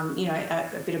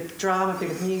 a bit of drama, a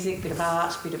bit of music, a bit of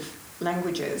art, a bit of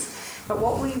languages. But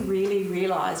what we really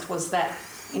realised was that,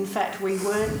 in fact, we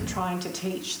weren't trying to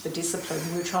teach the discipline,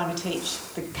 we were trying to teach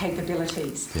the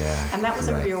capabilities. And that was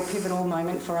a real pivotal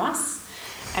moment for us.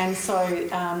 And so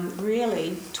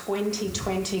really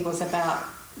 2020 was about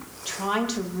trying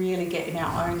to really get in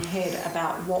our own head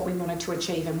about what we wanted to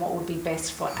achieve and what would be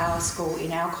best for our school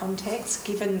in our context,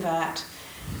 given that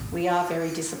we are very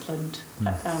disciplined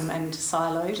and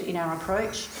siloed in our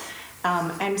approach.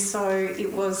 And so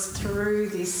it was through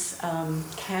this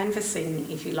canvassing,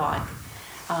 if you like,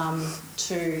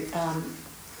 to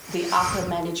the upper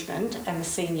management and the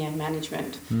senior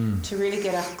management to really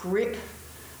get a grip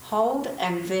hold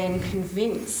and then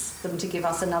convince them to give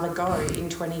us another go in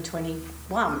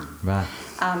 2021.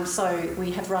 So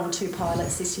we have run 2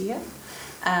 pilots this year,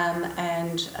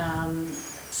 and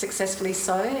successfully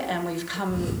so, and we've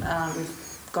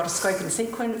got a scope and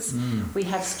sequence. We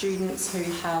have students who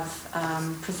have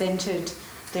presented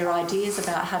their ideas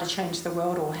about how to change the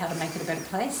world or how to make it a better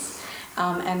place,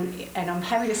 and I'm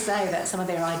happy to say that some of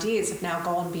their ideas have now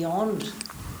gone beyond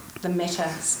the meta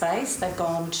space. They've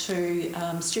gone to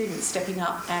students stepping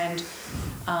up and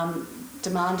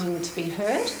demanding to be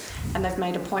heard, and they've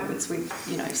made appointments with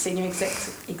senior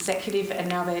executive, and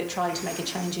now they're trying to make a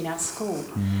change in our school.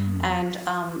 And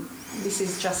this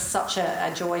is just such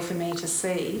a joy for me to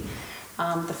see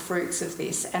the fruits of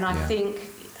this. And I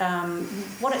think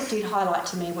what it did highlight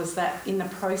to me was that in the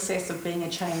process of being a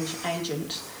change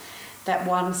agent, that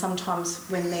sometimes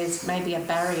when there's maybe a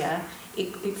barrier,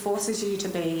 it forces you to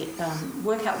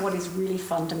work out what is really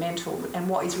fundamental and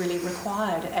what is really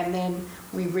required, and then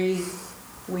we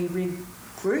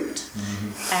route,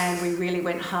 and we really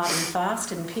went hard and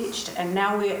fast and pitched, and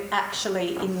now we're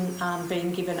actually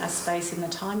being given a space in the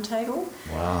timetable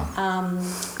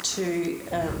to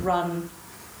run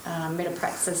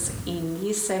MetaPraxis in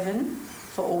Year 7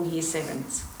 for all Year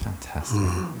 7s. Fantastic.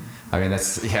 I mean,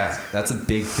 that's a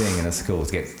big thing in a school,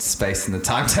 to get space in the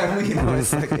timetable. You know,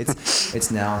 it's like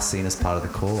it's now seen as part of the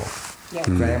core. Yeah.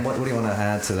 Graham, what do you want to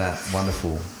add to that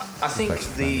wonderful? I think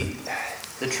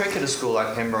the trick at a school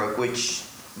like Pembroke, which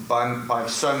by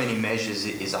so many measures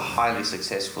is a highly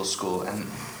successful school, and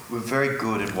we're very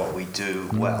good at what we do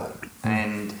well,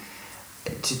 and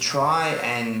to try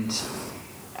and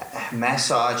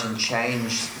massage and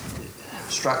change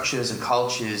structures and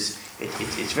cultures,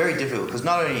 it's very difficult, because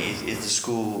not only is the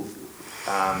school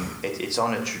it's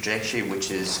on a trajectory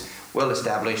which is well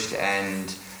established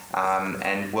and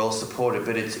well supported,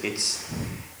 but it's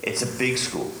a big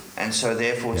school, and so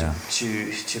therefore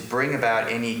to bring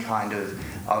about any kind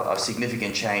of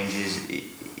significant changes,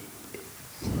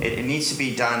 it needs to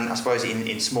be done, I suppose,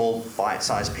 in small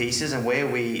bite-sized pieces. And where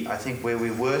we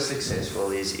were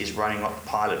successful is running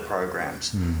pilot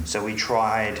programs. So we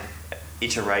tried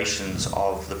iterations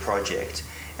of the project,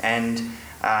 and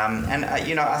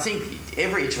I think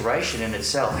every iteration in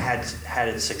itself had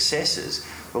its successes,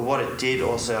 but what it did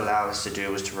also allow us to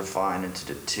do was to refine and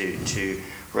to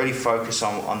really focus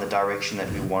on the direction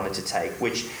that we wanted to take,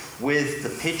 which with the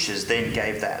pitches then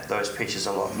gave those pitches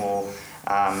a lot more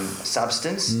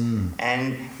substance.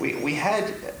 And we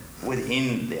had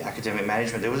within the academic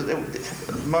management,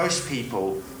 most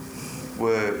people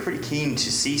were pretty keen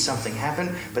to see something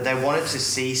happen, but they wanted to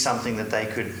see something that they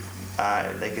could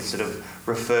sort of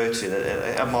refer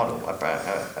to, a model,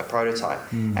 a prototype.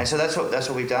 And so that's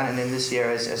what we've done. And then this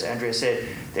year, as Andrea said,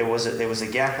 there was a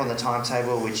gap on the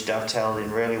timetable which dovetailed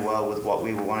in really well with what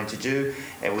we were wanting to do.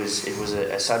 It was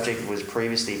a subject that was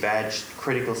previously badged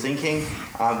critical thinking,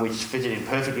 which fitted in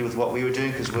perfectly with what we were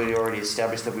doing, because we already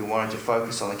established that we wanted to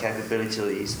focus on the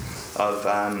capabilities of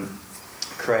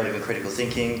creative and critical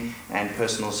thinking and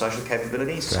personal social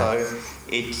capabilities. Great. So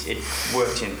it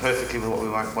worked in perfectly with what we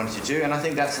wanted to do. And I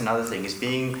think that's another thing, is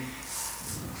being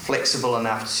flexible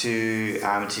enough to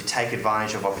take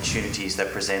advantage of opportunities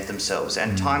that present themselves.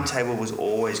 And timetable was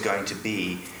always going to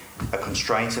be a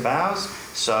constraint of ours.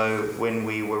 So when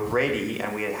we were ready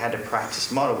and we had a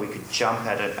practice model, we could jump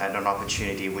at an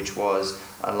opportunity which was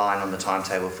a line on the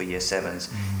timetable for Year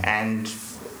 7s. And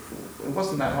it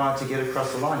wasn't that hard to get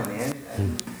across the line in the end.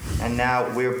 And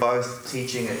now we're both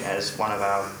teaching it as one of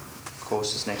our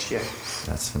courses next year.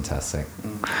 That's fantastic.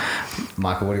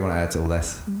 Michael, what do you want to add to all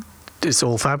this? It's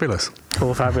all fabulous.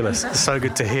 All fabulous. So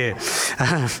good to hear.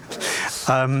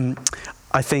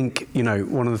 I think,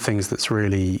 one of the things that's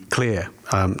really clear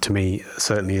to me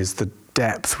certainly is the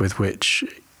depth with which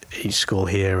each school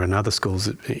here and other schools,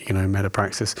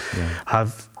 MetaPraxis,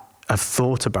 have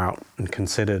thought about and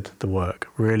considered the work,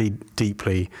 really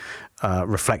deeply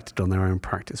reflected on their own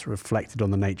practice, reflected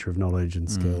on the nature of knowledge and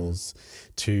skills,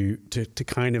 to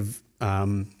kind of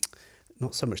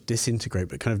not so much disintegrate,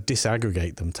 but kind of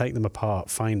disaggregate them, take them apart,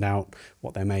 find out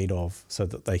what they're made of, so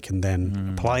that they can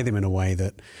then apply them in a way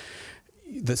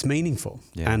that's meaningful.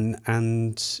 Yeah.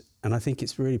 And I think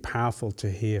it's really powerful to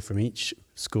hear from each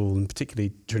school, and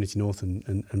particularly Trinity North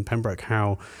and Pembroke,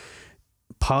 how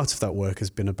part of that work has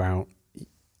been about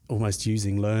almost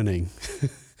using learning,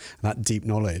 that deep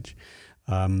knowledge,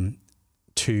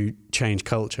 to change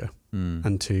culture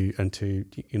and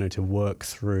to work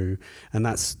through. And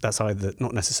that's either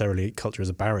not necessarily culture as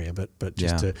a barrier, but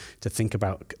just to think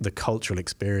about the cultural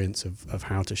experience of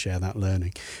how to share that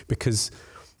learning. Because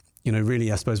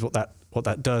really, I suppose what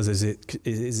that does is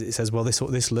it says, well,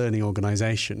 this learning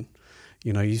organisation,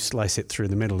 you slice it through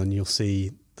the middle and you'll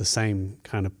see the same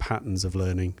kind of patterns of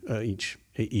learning each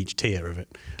tier of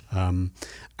it,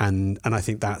 and I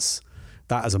think that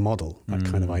as a model, that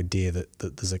kind of idea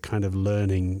that there's a kind of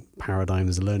learning paradigm,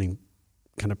 there's a learning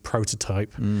kind of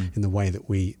prototype in the way that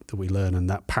we learn, and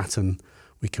that pattern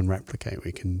we can replicate,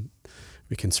 we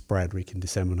can spread, we can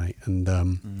disseminate, and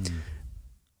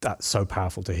that's so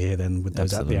powerful to hear then with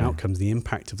the outcomes, the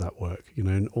impact of that work,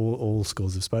 and all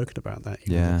schools have spoken about that.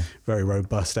 The very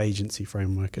robust agency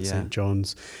framework at St.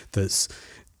 John's that's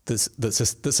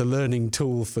a learning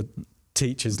tool for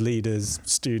teachers, leaders,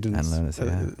 students, and learners,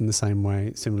 in the same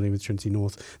way. Similarly with Trinity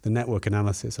North, the network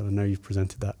analysis, and I know you've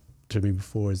presented that to me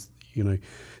before, is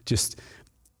just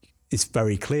it's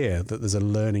very clear that there's a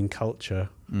learning culture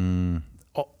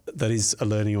that is a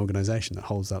learning organisation that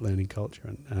holds that learning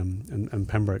culture, and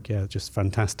Pembroke, just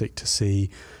fantastic to see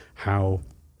how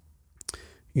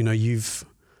you've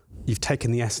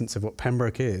taken the essence of what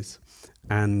Pembroke is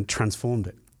and transformed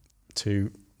it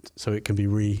so it can be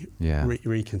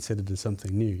reconsidered as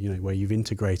something new, you know, where you've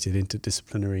integrated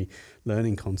interdisciplinary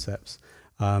learning concepts,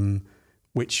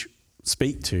 which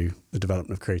speak to the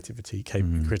development of creativity,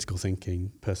 critical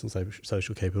thinking, personal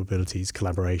social capabilities,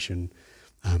 collaboration,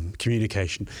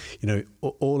 communication, you know,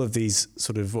 all of these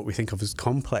sort of what we think of as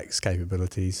complex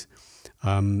capabilities,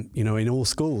 you know, in all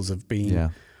schools have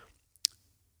been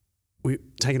we're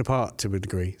taken apart to a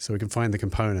degree, so we can find the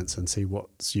components and see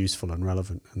what's useful and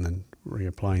relevant, and then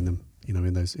reapplying them, you know,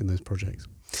 in those projects.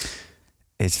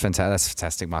 It's fantastic. That's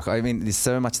fantastic, Michael. I mean, there's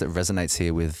so much that resonates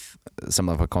here with some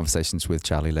of our conversations with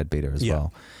Charlie Leadbeater as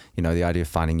well. You know, the idea of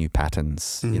finding new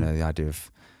patterns, you know, the idea of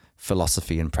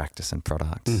philosophy and practice and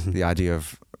product, the idea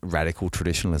of radical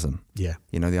traditionalism.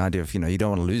 You know, the idea of, you know, you don't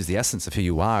want to lose the essence of who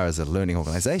you are as a learning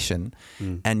organization,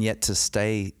 and yet to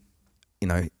stay, you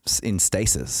know, in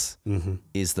stasis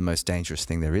is the most dangerous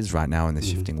thing there is right now in the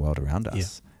shifting world around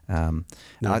us. I'm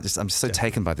just so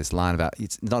taken by this line about,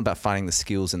 it's not about finding the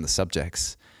skills in the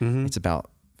subjects, it's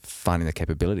about finding the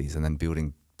capabilities and then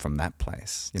building from that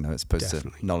place, you know, as opposed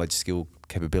to knowledge, skill,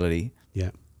 capability,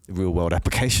 real world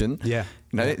application. You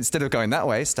know, instead of going that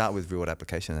way, start with real world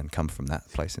application and come from that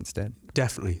place instead.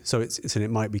 Definitely. So it's and it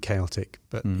might be chaotic,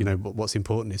 but you know, what's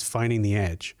important is finding the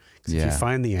edge. Because if you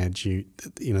find the edge, you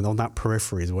know, on that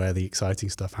periphery is where the exciting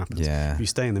stuff happens. If you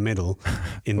stay in the middle,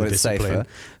 in the discipline,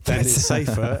 then it's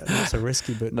safer. Not so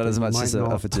risky, but not as much as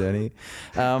of a journey.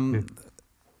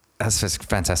 That's just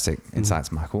fantastic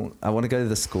insights, Michael. I want to go to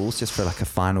the schools just for like a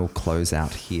final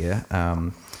closeout here.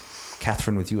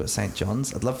 Catherine, with you at St.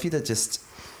 John's, I'd love for you to just,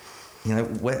 you know,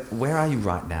 where are you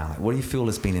right now? Like, what do you feel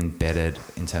has been embedded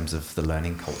in terms of the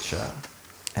learning culture,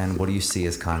 and what do you see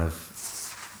as kind of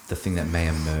the thing that may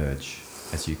emerge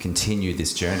as you continue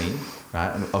this journey,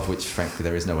 right? And of which, frankly,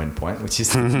 there is no end point, which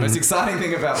is the most exciting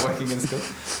thing about working in school.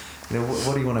 You know,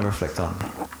 what do you want to reflect on?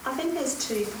 I think there's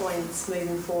 2 points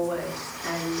moving forward,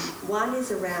 and one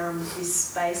is around this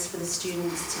space for the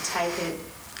students to take it,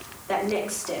 that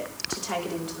next step, to take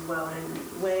it into the world.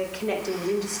 And we're connecting with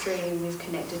industry, and we've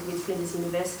connected with Flinders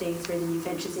University through the New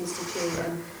Ventures Institute,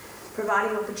 and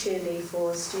providing opportunity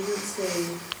for students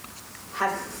who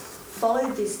have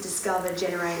followed this discover,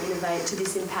 generate, innovate to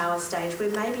this empower stage, where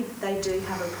maybe they do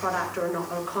have a product or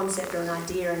a concept or an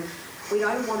idea, and we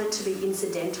don't want it to be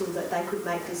incidental that they could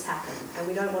make this happen, and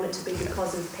we don't want it to be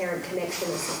because of parent connection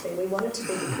or something. We want it to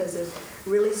be because of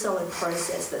really solid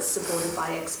process that's supported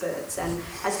by experts. And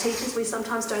as teachers, we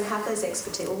sometimes don't have those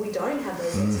expertise, or we don't have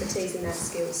those expertise and that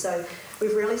skill. So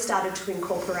we've really started to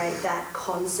incorporate that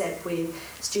concept with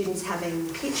students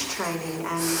having pitch training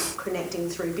and connecting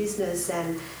through business,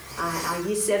 and our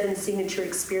Year 7 signature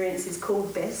experience is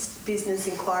called BEST, Business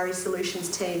Inquiry Solutions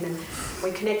Team, and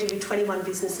we connected with 21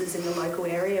 businesses in the local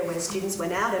area where students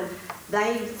went out and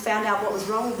they found out what was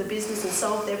wrong with the business and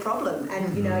solved their problem.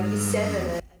 And, you know, Year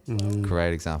 7...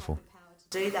 Great example.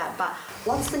 Do that, but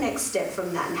what's the next step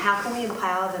from that, and how can we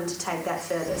empower them to take that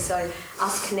further? So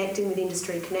us connecting with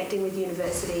industry, connecting with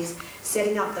universities,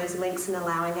 setting up those links and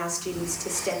allowing our students to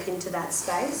step into that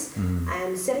space,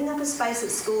 and setting up a space at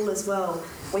school as well.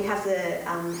 We have the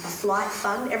a flight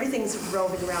fund. Everything's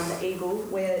revolving around the eagle,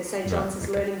 where St. John's is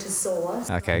learning to soar.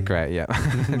 Okay, great,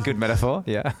 good metaphor,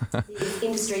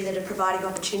 Industry that are providing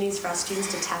opportunities for our students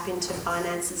to tap into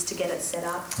finances to get it set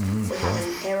up. We have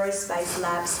an aerospace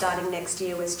lab starting next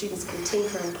year where students can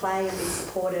tinker and play and be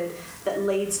supported, that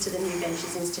leads to the New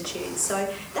Ventures Institute. So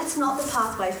that's not the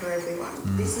pathway for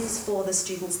everyone. This is for the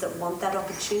students that want that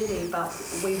opportunity, but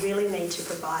we really need to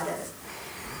provide it.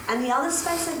 And the other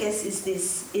space, I guess, is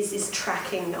this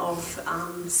tracking of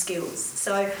skills.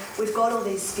 So we've got all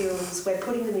these skills, we're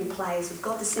putting them in place, we've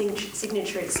got the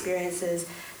signature experiences,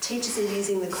 teachers are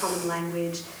using the common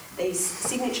language, these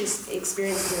signature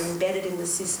experiences are embedded in the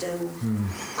system,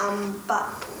 but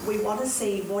we want to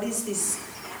see what's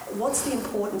the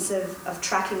importance of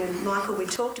tracking. And Michael, we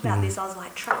talked about this, I was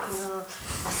like, tracking,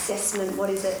 assessment, what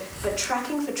is it? But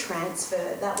tracking for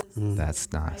transfer,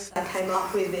 that's nice. I came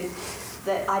up with it.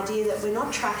 The idea that we're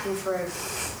not tracking for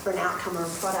an outcome or a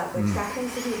product, we're tracking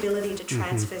for the ability to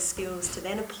transfer skills to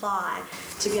then apply,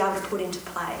 to be able to put into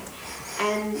play.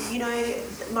 And, you know,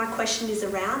 my question is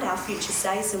around our future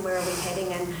states and where are we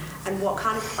heading, and what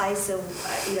kind of place,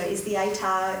 is the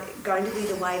ATAR going to be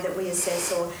the way that we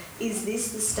assess, or is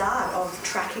this the start of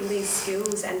tracking these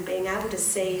skills and being able to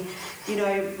see, you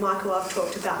know, Michael, I've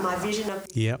talked about my vision of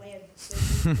the web.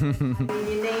 I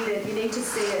mean, you need to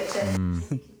see it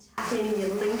to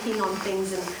You're linking on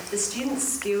things, and the students'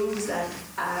 skills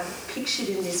are pictured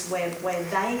in this web where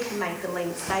they can make the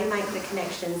links, they make the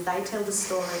connections, they tell the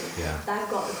story. Yeah. They've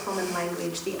got the common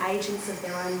language, the agents of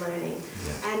their own learning,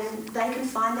 and they can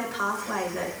find their pathway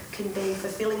that can be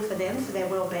fulfilling for them, for their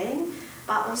well-being,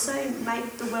 but also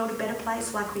make the world a better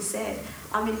place, like we said.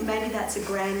 I mean, maybe that's a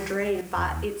grand dream,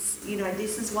 but it's, you know,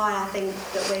 this is why I think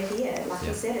that we're here. Like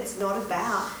you said, it's not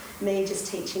about me just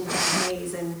teaching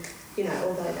Japanese and, you know,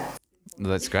 although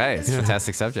That's great. It's a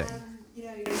fantastic subject. you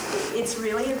know, it's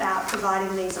really about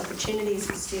providing these opportunities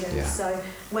for students. Yeah. So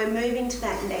we're moving to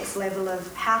that next level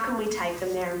of how can we take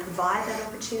them there and provide that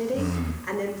opportunity,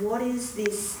 and then what is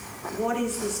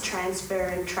this transfer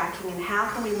and tracking, and how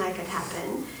can we make it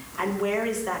happen, and where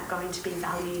is that going to be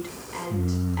valued,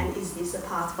 and is this a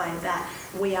pathway that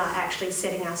we are actually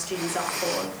setting our students up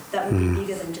for that will be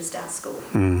bigger than just our school,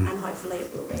 and hopefully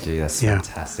it will be. Gee, that's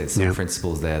fantastic. Some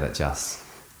principles there that just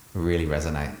really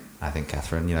resonate, I think,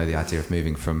 Catherine. You know, the idea of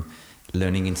moving from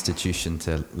learning institution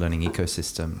to learning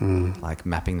ecosystem, like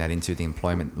mapping that into the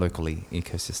employment locally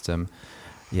ecosystem.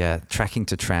 Yeah, tracking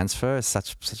to transfer is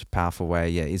such a powerful way.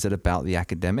 Yeah, is it about the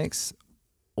academics,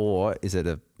 or is it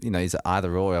is it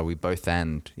either or? Are we both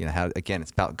and? You know, how again,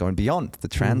 it's about going beyond the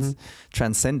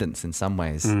transcendence in some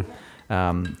ways.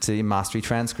 To mastery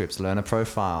transcripts, learner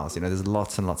profiles. You know, there's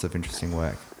lots and lots of interesting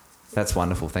work. That's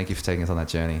wonderful. Thank you for taking us on that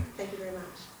journey. Thank you very much.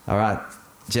 All right,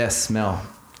 Jess, Mel,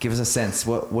 give us a sense.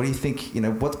 What do you think, you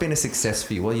know, what's been a success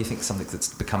for you? What do you think is something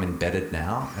that's become embedded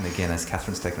now? And again, as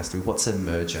Catherine's taken us through, what's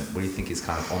emergent? What do you think is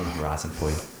kind of on the horizon for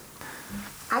you?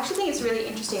 I actually think it's really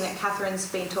interesting that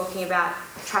Catherine's been talking about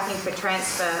tracking for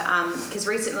transfer, because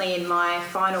recently in my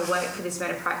final work for this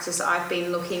MetaPraxis, I've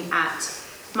been looking at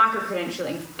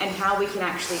micro-credentialing and how we can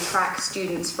actually track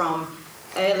students from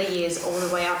early years all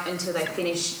the way up until they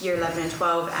finish year 11 and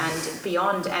 12 and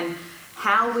beyond, and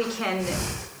how we can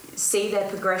see their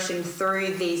progression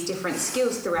through these different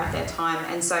skills throughout their time.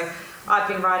 And so I've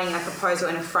been writing a proposal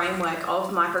and a framework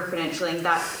of micro-credentialing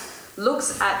that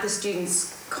looks at the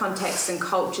students' contexts and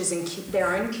cultures and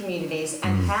their own communities,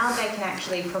 and how they can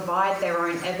actually provide their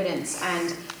own evidence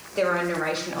and their own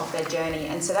narration of their journey.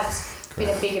 And so that's been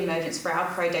a big emergence for our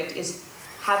project, is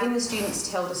having the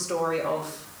students tell the story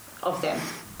of them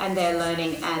and their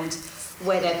learning and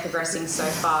where they're progressing so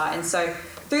far. And so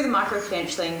through the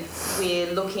micro-credentialing,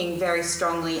 we're looking very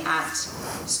strongly at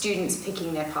students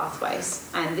picking their pathways.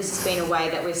 And this has been a way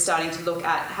that we're starting to look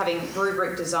at having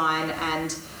rubric design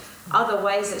and other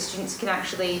ways that students can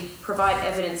actually provide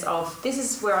evidence of, this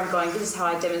is where I'm going, this is how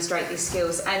I demonstrate these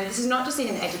skills. And this is not just in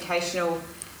an educational,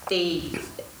 the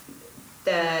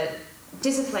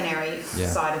disciplinary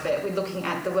side of it. We're looking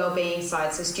at the wellbeing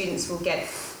side, so students will get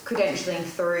credentialing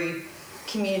through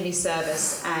community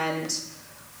service and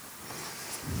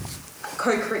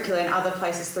co-curricular and other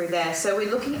places through there. So we're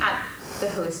looking at the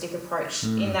holistic approach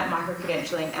in that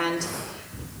micro-credentialing, and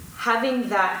having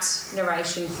that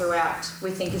narration throughout we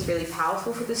think is really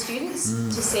powerful for the students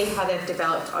to see how they've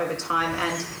developed over time.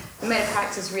 And the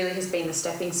MetaPraxis really has been the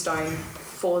stepping stone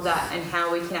for that, and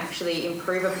how we can actually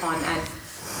improve upon and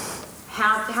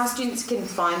how students can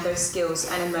find those skills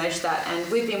and emerge that.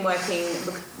 And we've been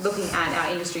looking at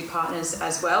our industry partners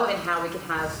as well, and how we can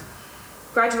have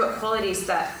graduate qualities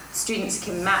that students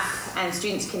can map and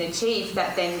students can achieve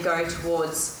that then go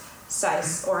towards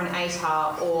SACE or an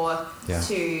ATAR or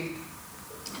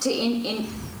to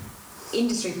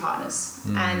industry partners,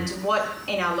 and what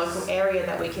in our local area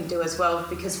that we can do as well,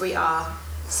 because we are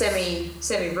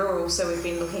semi-rural, so we've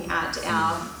been looking at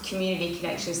our community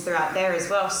connections throughout there as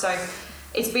well. So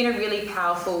it's been a really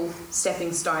powerful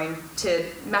stepping stone to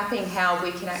mapping how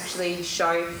we can actually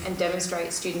show and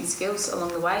demonstrate student skills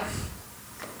along the way.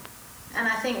 And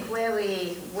I think where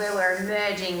we're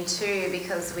emerging too,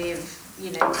 because we've 2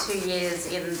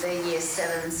 years in the year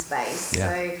 7 space,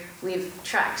 so we've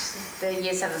tracked the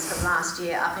year 7s from last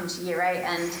year up into year 8,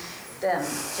 and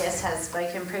Jess has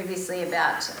spoken previously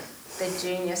about the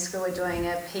junior school. We're doing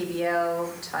a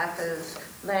PBL type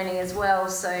of learning as well,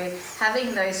 so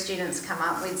having those students come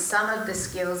up with some of the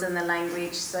skills and the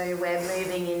language, so we're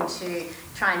moving into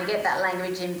trying to get that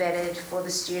language embedded for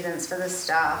the students, for the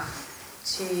staff,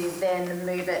 to then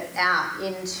move it out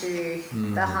into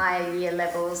the higher year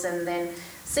levels, and then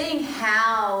seeing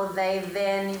how they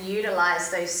then utilise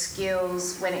those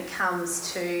skills when it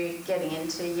comes to getting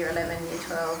into year 11, year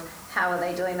 12. How are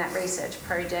they doing that research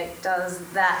project? Does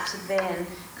that then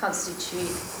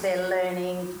constitute their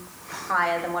learning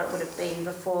higher than what it would have been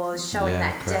before? Showing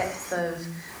that depth of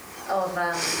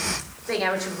being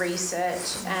able to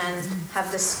research and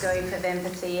have the scope of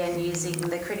empathy and using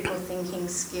the critical thinking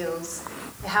skills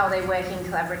how they're working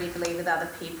collaboratively with other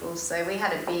people. So we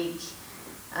had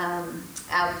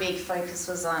our big focus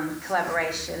was on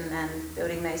collaboration and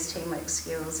building those teamwork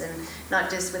skills, and not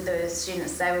just with the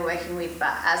students they were working with,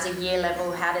 but as a year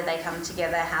level, how did they come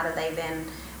together, how do they then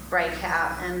break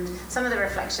out? And some of the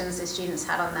reflections the students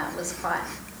had on that was quite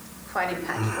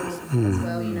impactful as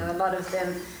well. You know, a lot of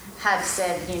them had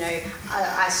said, you know,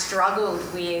 I struggled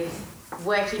with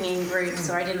working in groups,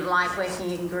 or I didn't like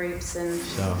working in groups, and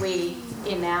we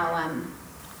in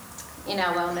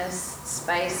our wellness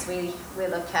space we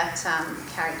look at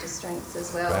character strengths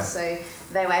as well. Right. So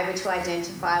they were able to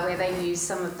identify where they use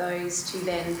some of those to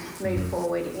then move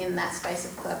forward in that space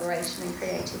of collaboration and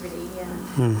creativity.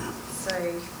 And so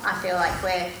I feel like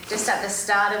we're just at the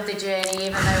start of the journey,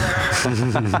 even though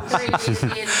we're already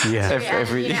 3 years in.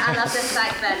 Yeah. I love the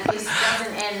fact that this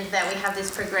doesn't end, that we have this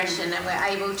progression and we're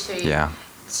able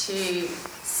to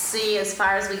see as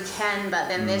far as we can, but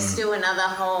then there's still another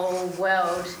whole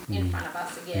world in front of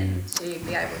us again to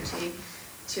be able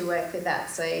to work with that.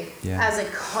 So as a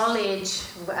college,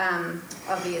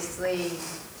 obviously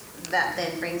that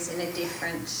then brings in a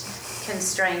different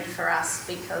constraint for us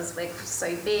because we're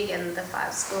so big and the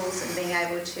 5 schools, and being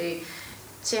able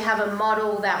to have a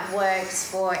model that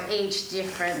works for each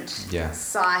different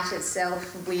site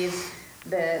itself with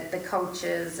the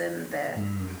cultures and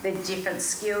the different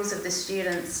skills of the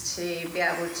students, to be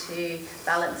able to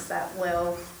balance that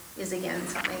well is again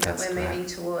something that we're moving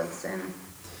towards. And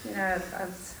you know,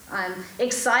 I'm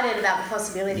excited about the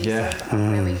possibilities of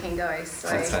where we can go. So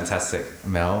that's fantastic,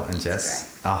 Mel and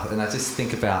Jess. And I just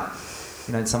think about,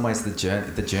 you know, in some ways the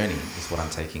journey is what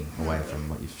I'm taking away from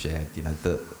what you've shared. You know,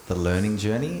 the learning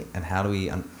journey, and how do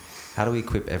we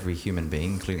equip every human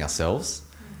being, including ourselves,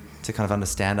 to kind of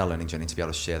understand our learning journey, to be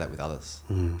able to share that with others.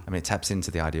 I mean, it taps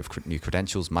into the idea of new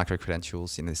credentials,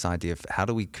 micro-credentials, you know, this idea of how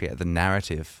do we create the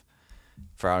narrative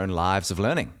for our own lives of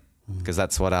learning, because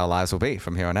that's what our lives will be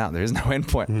from here on out. There is no end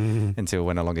point until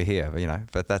we're no longer here, but, you know,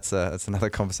 but that's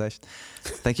another conversation.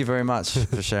 Thank you very much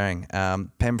for sharing.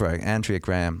 Pembroke, Andrea,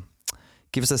 Graham,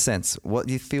 give us a sense, what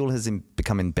you feel has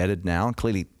become embedded now.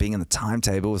 Clearly being in the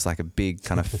timetable is like a big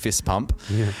kind of fist pump.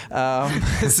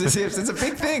 It's a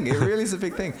big thing. It really is a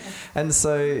big thing. And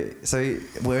so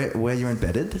where you're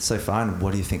embedded so far, and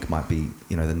what do you think might be,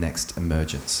 you know, the next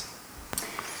emergence?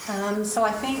 So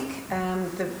I think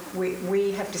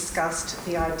we have discussed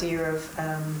the idea of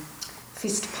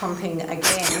fist pumping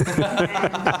again and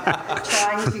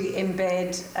trying to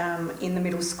embed in the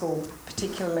middle school,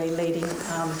 particularly leading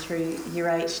through year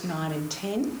 8, 9 and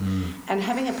 10, and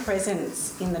having a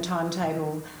presence in the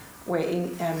timetable where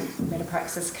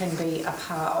MetaPraxis can be a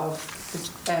part of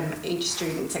each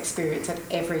student's experience at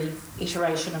every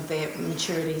iteration of their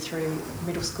maturity through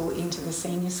middle school into the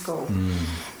senior school.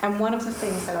 And one of the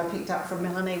things that I picked up from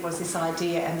Melanie was this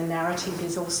idea, and the narrative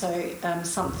is also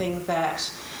something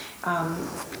that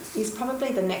is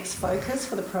probably the next focus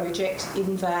for the project,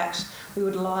 in that we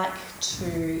would like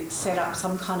to set up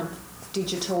some kind of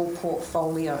digital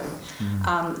portfolio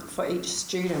for each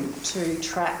student to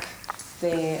track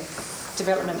their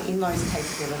development in those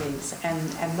capabilities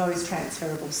and those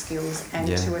transferable skills, and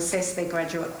to assess their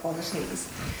graduate qualities,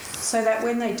 so that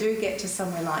when they do get to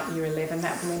somewhere like year 11,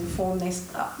 that will inform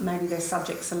maybe their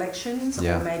subject selections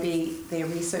or maybe their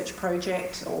research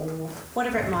project or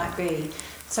whatever it might be,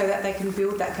 so that they can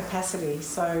build that capacity.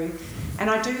 So, and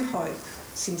I do hope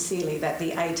sincerely that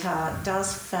the ATAR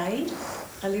does fade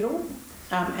a little,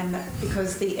 and that,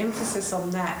 because the emphasis on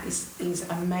that is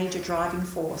a major driving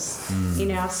force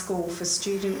in our school for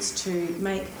students to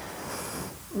make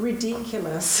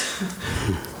ridiculous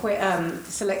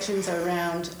selections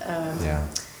around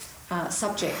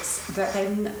subjects that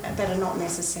are not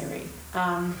necessary,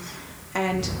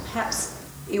 and perhaps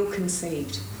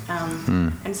ill-conceived,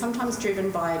 and sometimes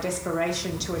driven by a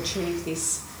desperation to achieve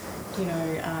this, you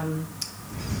know,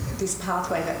 this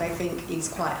pathway that they think is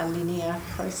quite a linear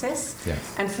process.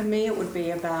 And for me it would be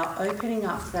about opening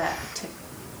up that,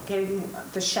 getting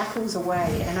the shackles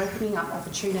away and opening up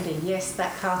opportunity. Yes,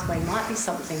 that pathway might be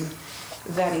something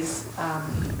that is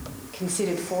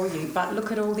considered for you, but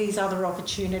look at all these other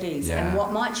opportunities and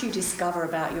what might you discover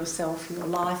about yourself, your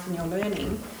life and your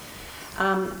learning,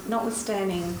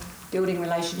 notwithstanding building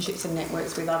relationships and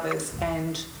networks with others,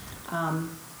 and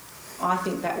I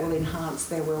think that will enhance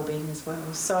their wellbeing as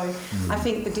well. So I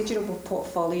think the digital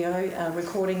portfolio,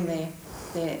 recording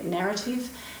their narrative,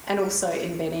 and also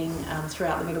embedding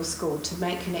throughout the middle school to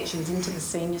make connections into the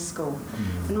senior school.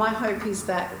 And my hope is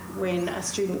that when a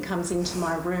student comes into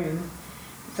my room,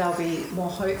 they'll be more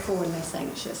hopeful and less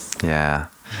anxious. Yeah.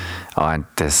 Oh, and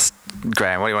there's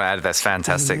Graham, what do you want to add? That's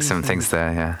fantastic. Some things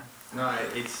there, No,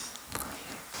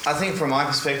 I think from my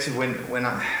perspective, when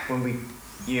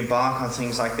you embark on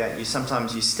things like that, you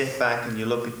sometimes step back and you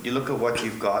look at what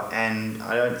you've got, and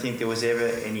I don't think there was ever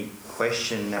any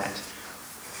question that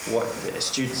what a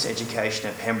student's education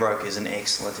at Pembroke is an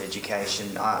excellent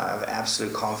education. I have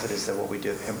absolute confidence that what we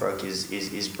do at Pembroke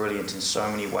is brilliant in so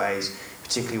many ways,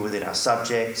 particularly within our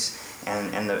subjects,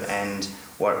 and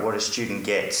what a student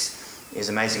gets is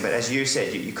amazing. But as you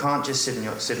said, you can't just sit in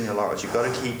your laurels. You've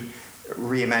got to keep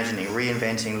reimagining,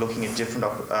 reinventing, looking at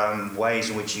different ways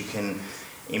in which you can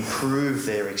improve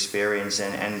their experience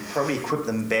and probably equip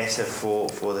them better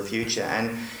for the future.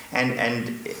 And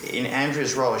in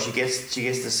Andrea's role, she gets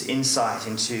this insight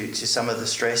into some of the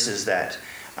stresses that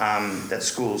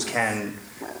schools can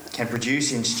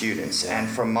produce in students. And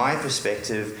from my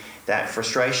perspective, that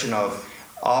frustration of,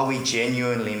 are we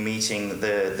genuinely meeting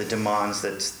the demands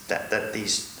that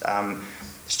these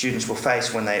students will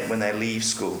face when they leave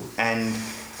school? And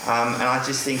I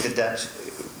just think that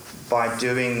by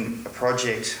doing a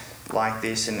project like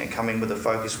this and coming with a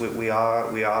focus, we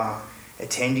are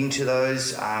attending to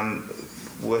those,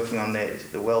 working on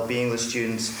the well-being of the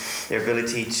students, their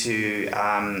ability to,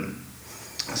 I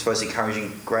suppose,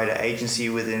 encouraging greater agency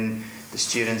within the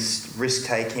students,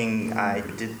 risk-taking,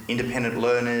 independent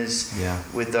learners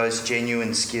with those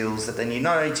genuine skills that they need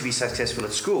not only to be successful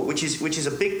at school, which is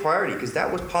a big priority, because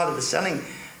that was part of the selling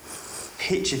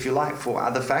pitch, if you like, for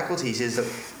other faculties, is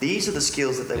that these are the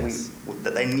skills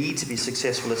that they need to be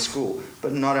successful at school,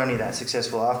 but not only that,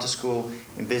 successful after school,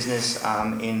 in business,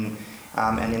 and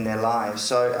in their lives.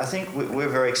 So I think we're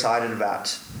very excited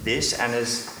about this, and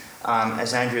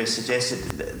as Andrea suggested,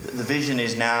 the vision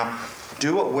is now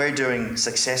do what we're doing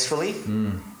successfully,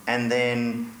 and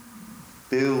then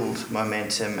build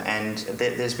momentum. And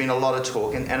there's been a lot of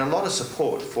talk and a lot of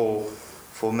support for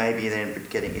maybe then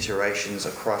getting iterations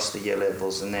across the year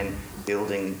levels and then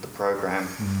building the program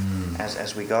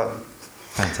as we go.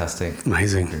 Fantastic.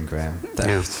 Amazing. And Graham.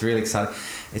 It's really exciting.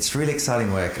 It's really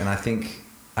exciting work, and I think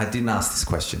I didn't ask this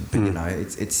question, but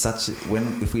it's such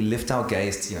if we lift our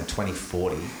gaze to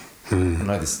 2040. I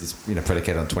know this is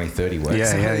predicated on 2030 work.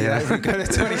 If we go to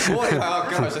 2040, oh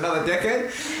gosh, another decade.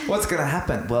 What's going to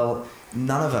happen? Well,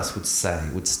 none of us would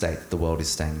state that the world is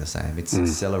staying the same. It's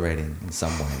accelerating in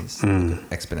some ways,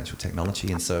 exponential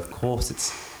technology, and so of course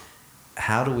it's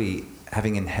how do we,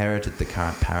 having inherited the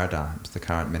current paradigms, the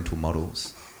current mental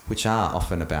models, which are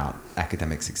often about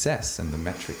academic success and the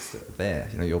metrics that are there.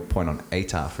 Your point on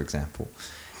ATAR, for example,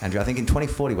 Andrew. I think in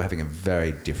 2040 we're having a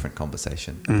very different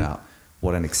conversation about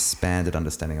what an expanded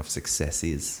understanding of success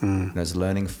is. It's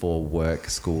learning for work,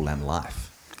 school, and life.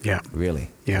 Yeah. Really.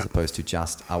 Yeah. As opposed to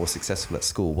just, I was successful at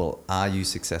school. Well, are you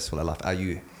successful at life? Are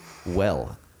you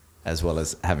well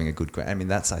as having a good grade? I mean,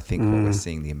 that's, I think, what we're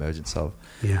seeing the emergence of.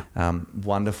 Yeah.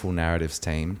 Wonderful narratives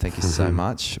team. Thank you so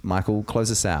much. Michael,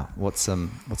 close us out. What's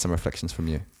some reflections from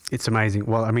you? It's amazing.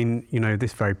 Well, I mean,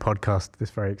 this very podcast, this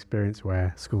very experience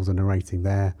where schools are narrating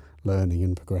their learning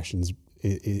and progressions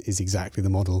is exactly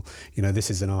the model. This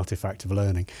is an artifact of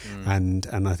learning, and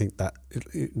I think that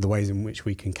the ways in which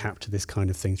we can capture this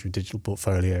kind of thing through digital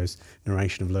portfolios,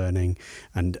 narration of learning,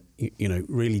 and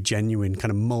really genuine kind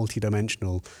of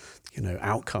multi-dimensional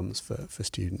outcomes for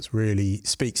students really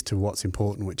speaks to what's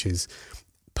important, which is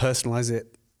personalize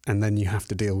it, and then you have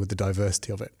to deal with the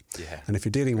diversity of it. And if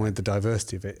you're dealing with the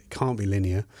diversity of it, it can't be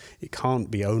linear. It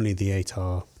can't be only the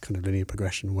ATAR kind of linear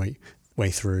progression way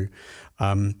through.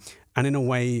 And in a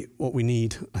way, what we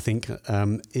need, I think,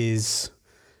 is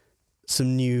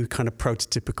some new kind of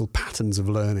prototypical patterns of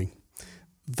learning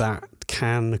that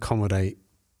can accommodate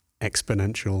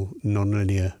exponential,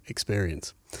 nonlinear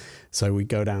experience. So we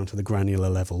go down to the granular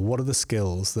level. What are the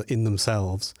skills that in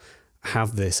themselves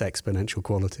have this exponential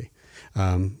quality?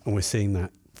 And we're seeing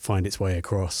that find its way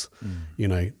across,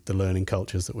 the learning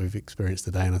cultures that we've experienced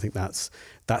today. And I think that's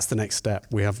the next step.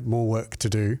 We have more work to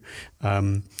do.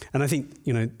 And I think,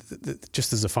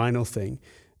 just as a final thing,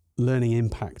 learning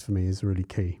impact for me is really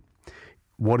key.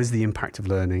 What is the impact of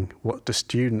learning? What do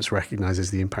students recognise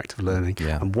as the impact of learning?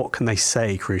 And what can they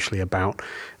say, crucially, about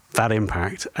that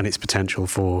impact and its potential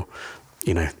for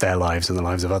their lives and the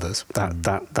lives of others?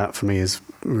 That for me is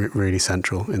really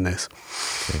central in this.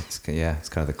 It's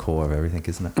kind of the core of everything,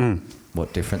 isn't it?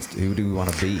 What difference? Who do we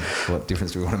want to be? What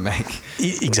difference do we want to make?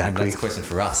 Exactly. And that's a question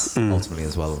for us, ultimately,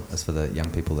 as well as for the young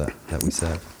people that we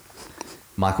serve.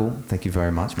 Michael, thank you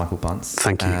very much. Michael Bunce.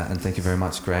 Thank you. And thank you very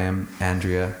much, Graham,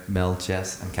 Andrea, Mel,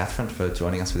 Jess, and Catherine for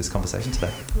joining us for this conversation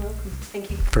today. You're welcome.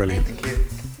 Thank you. Brilliant. Thank you.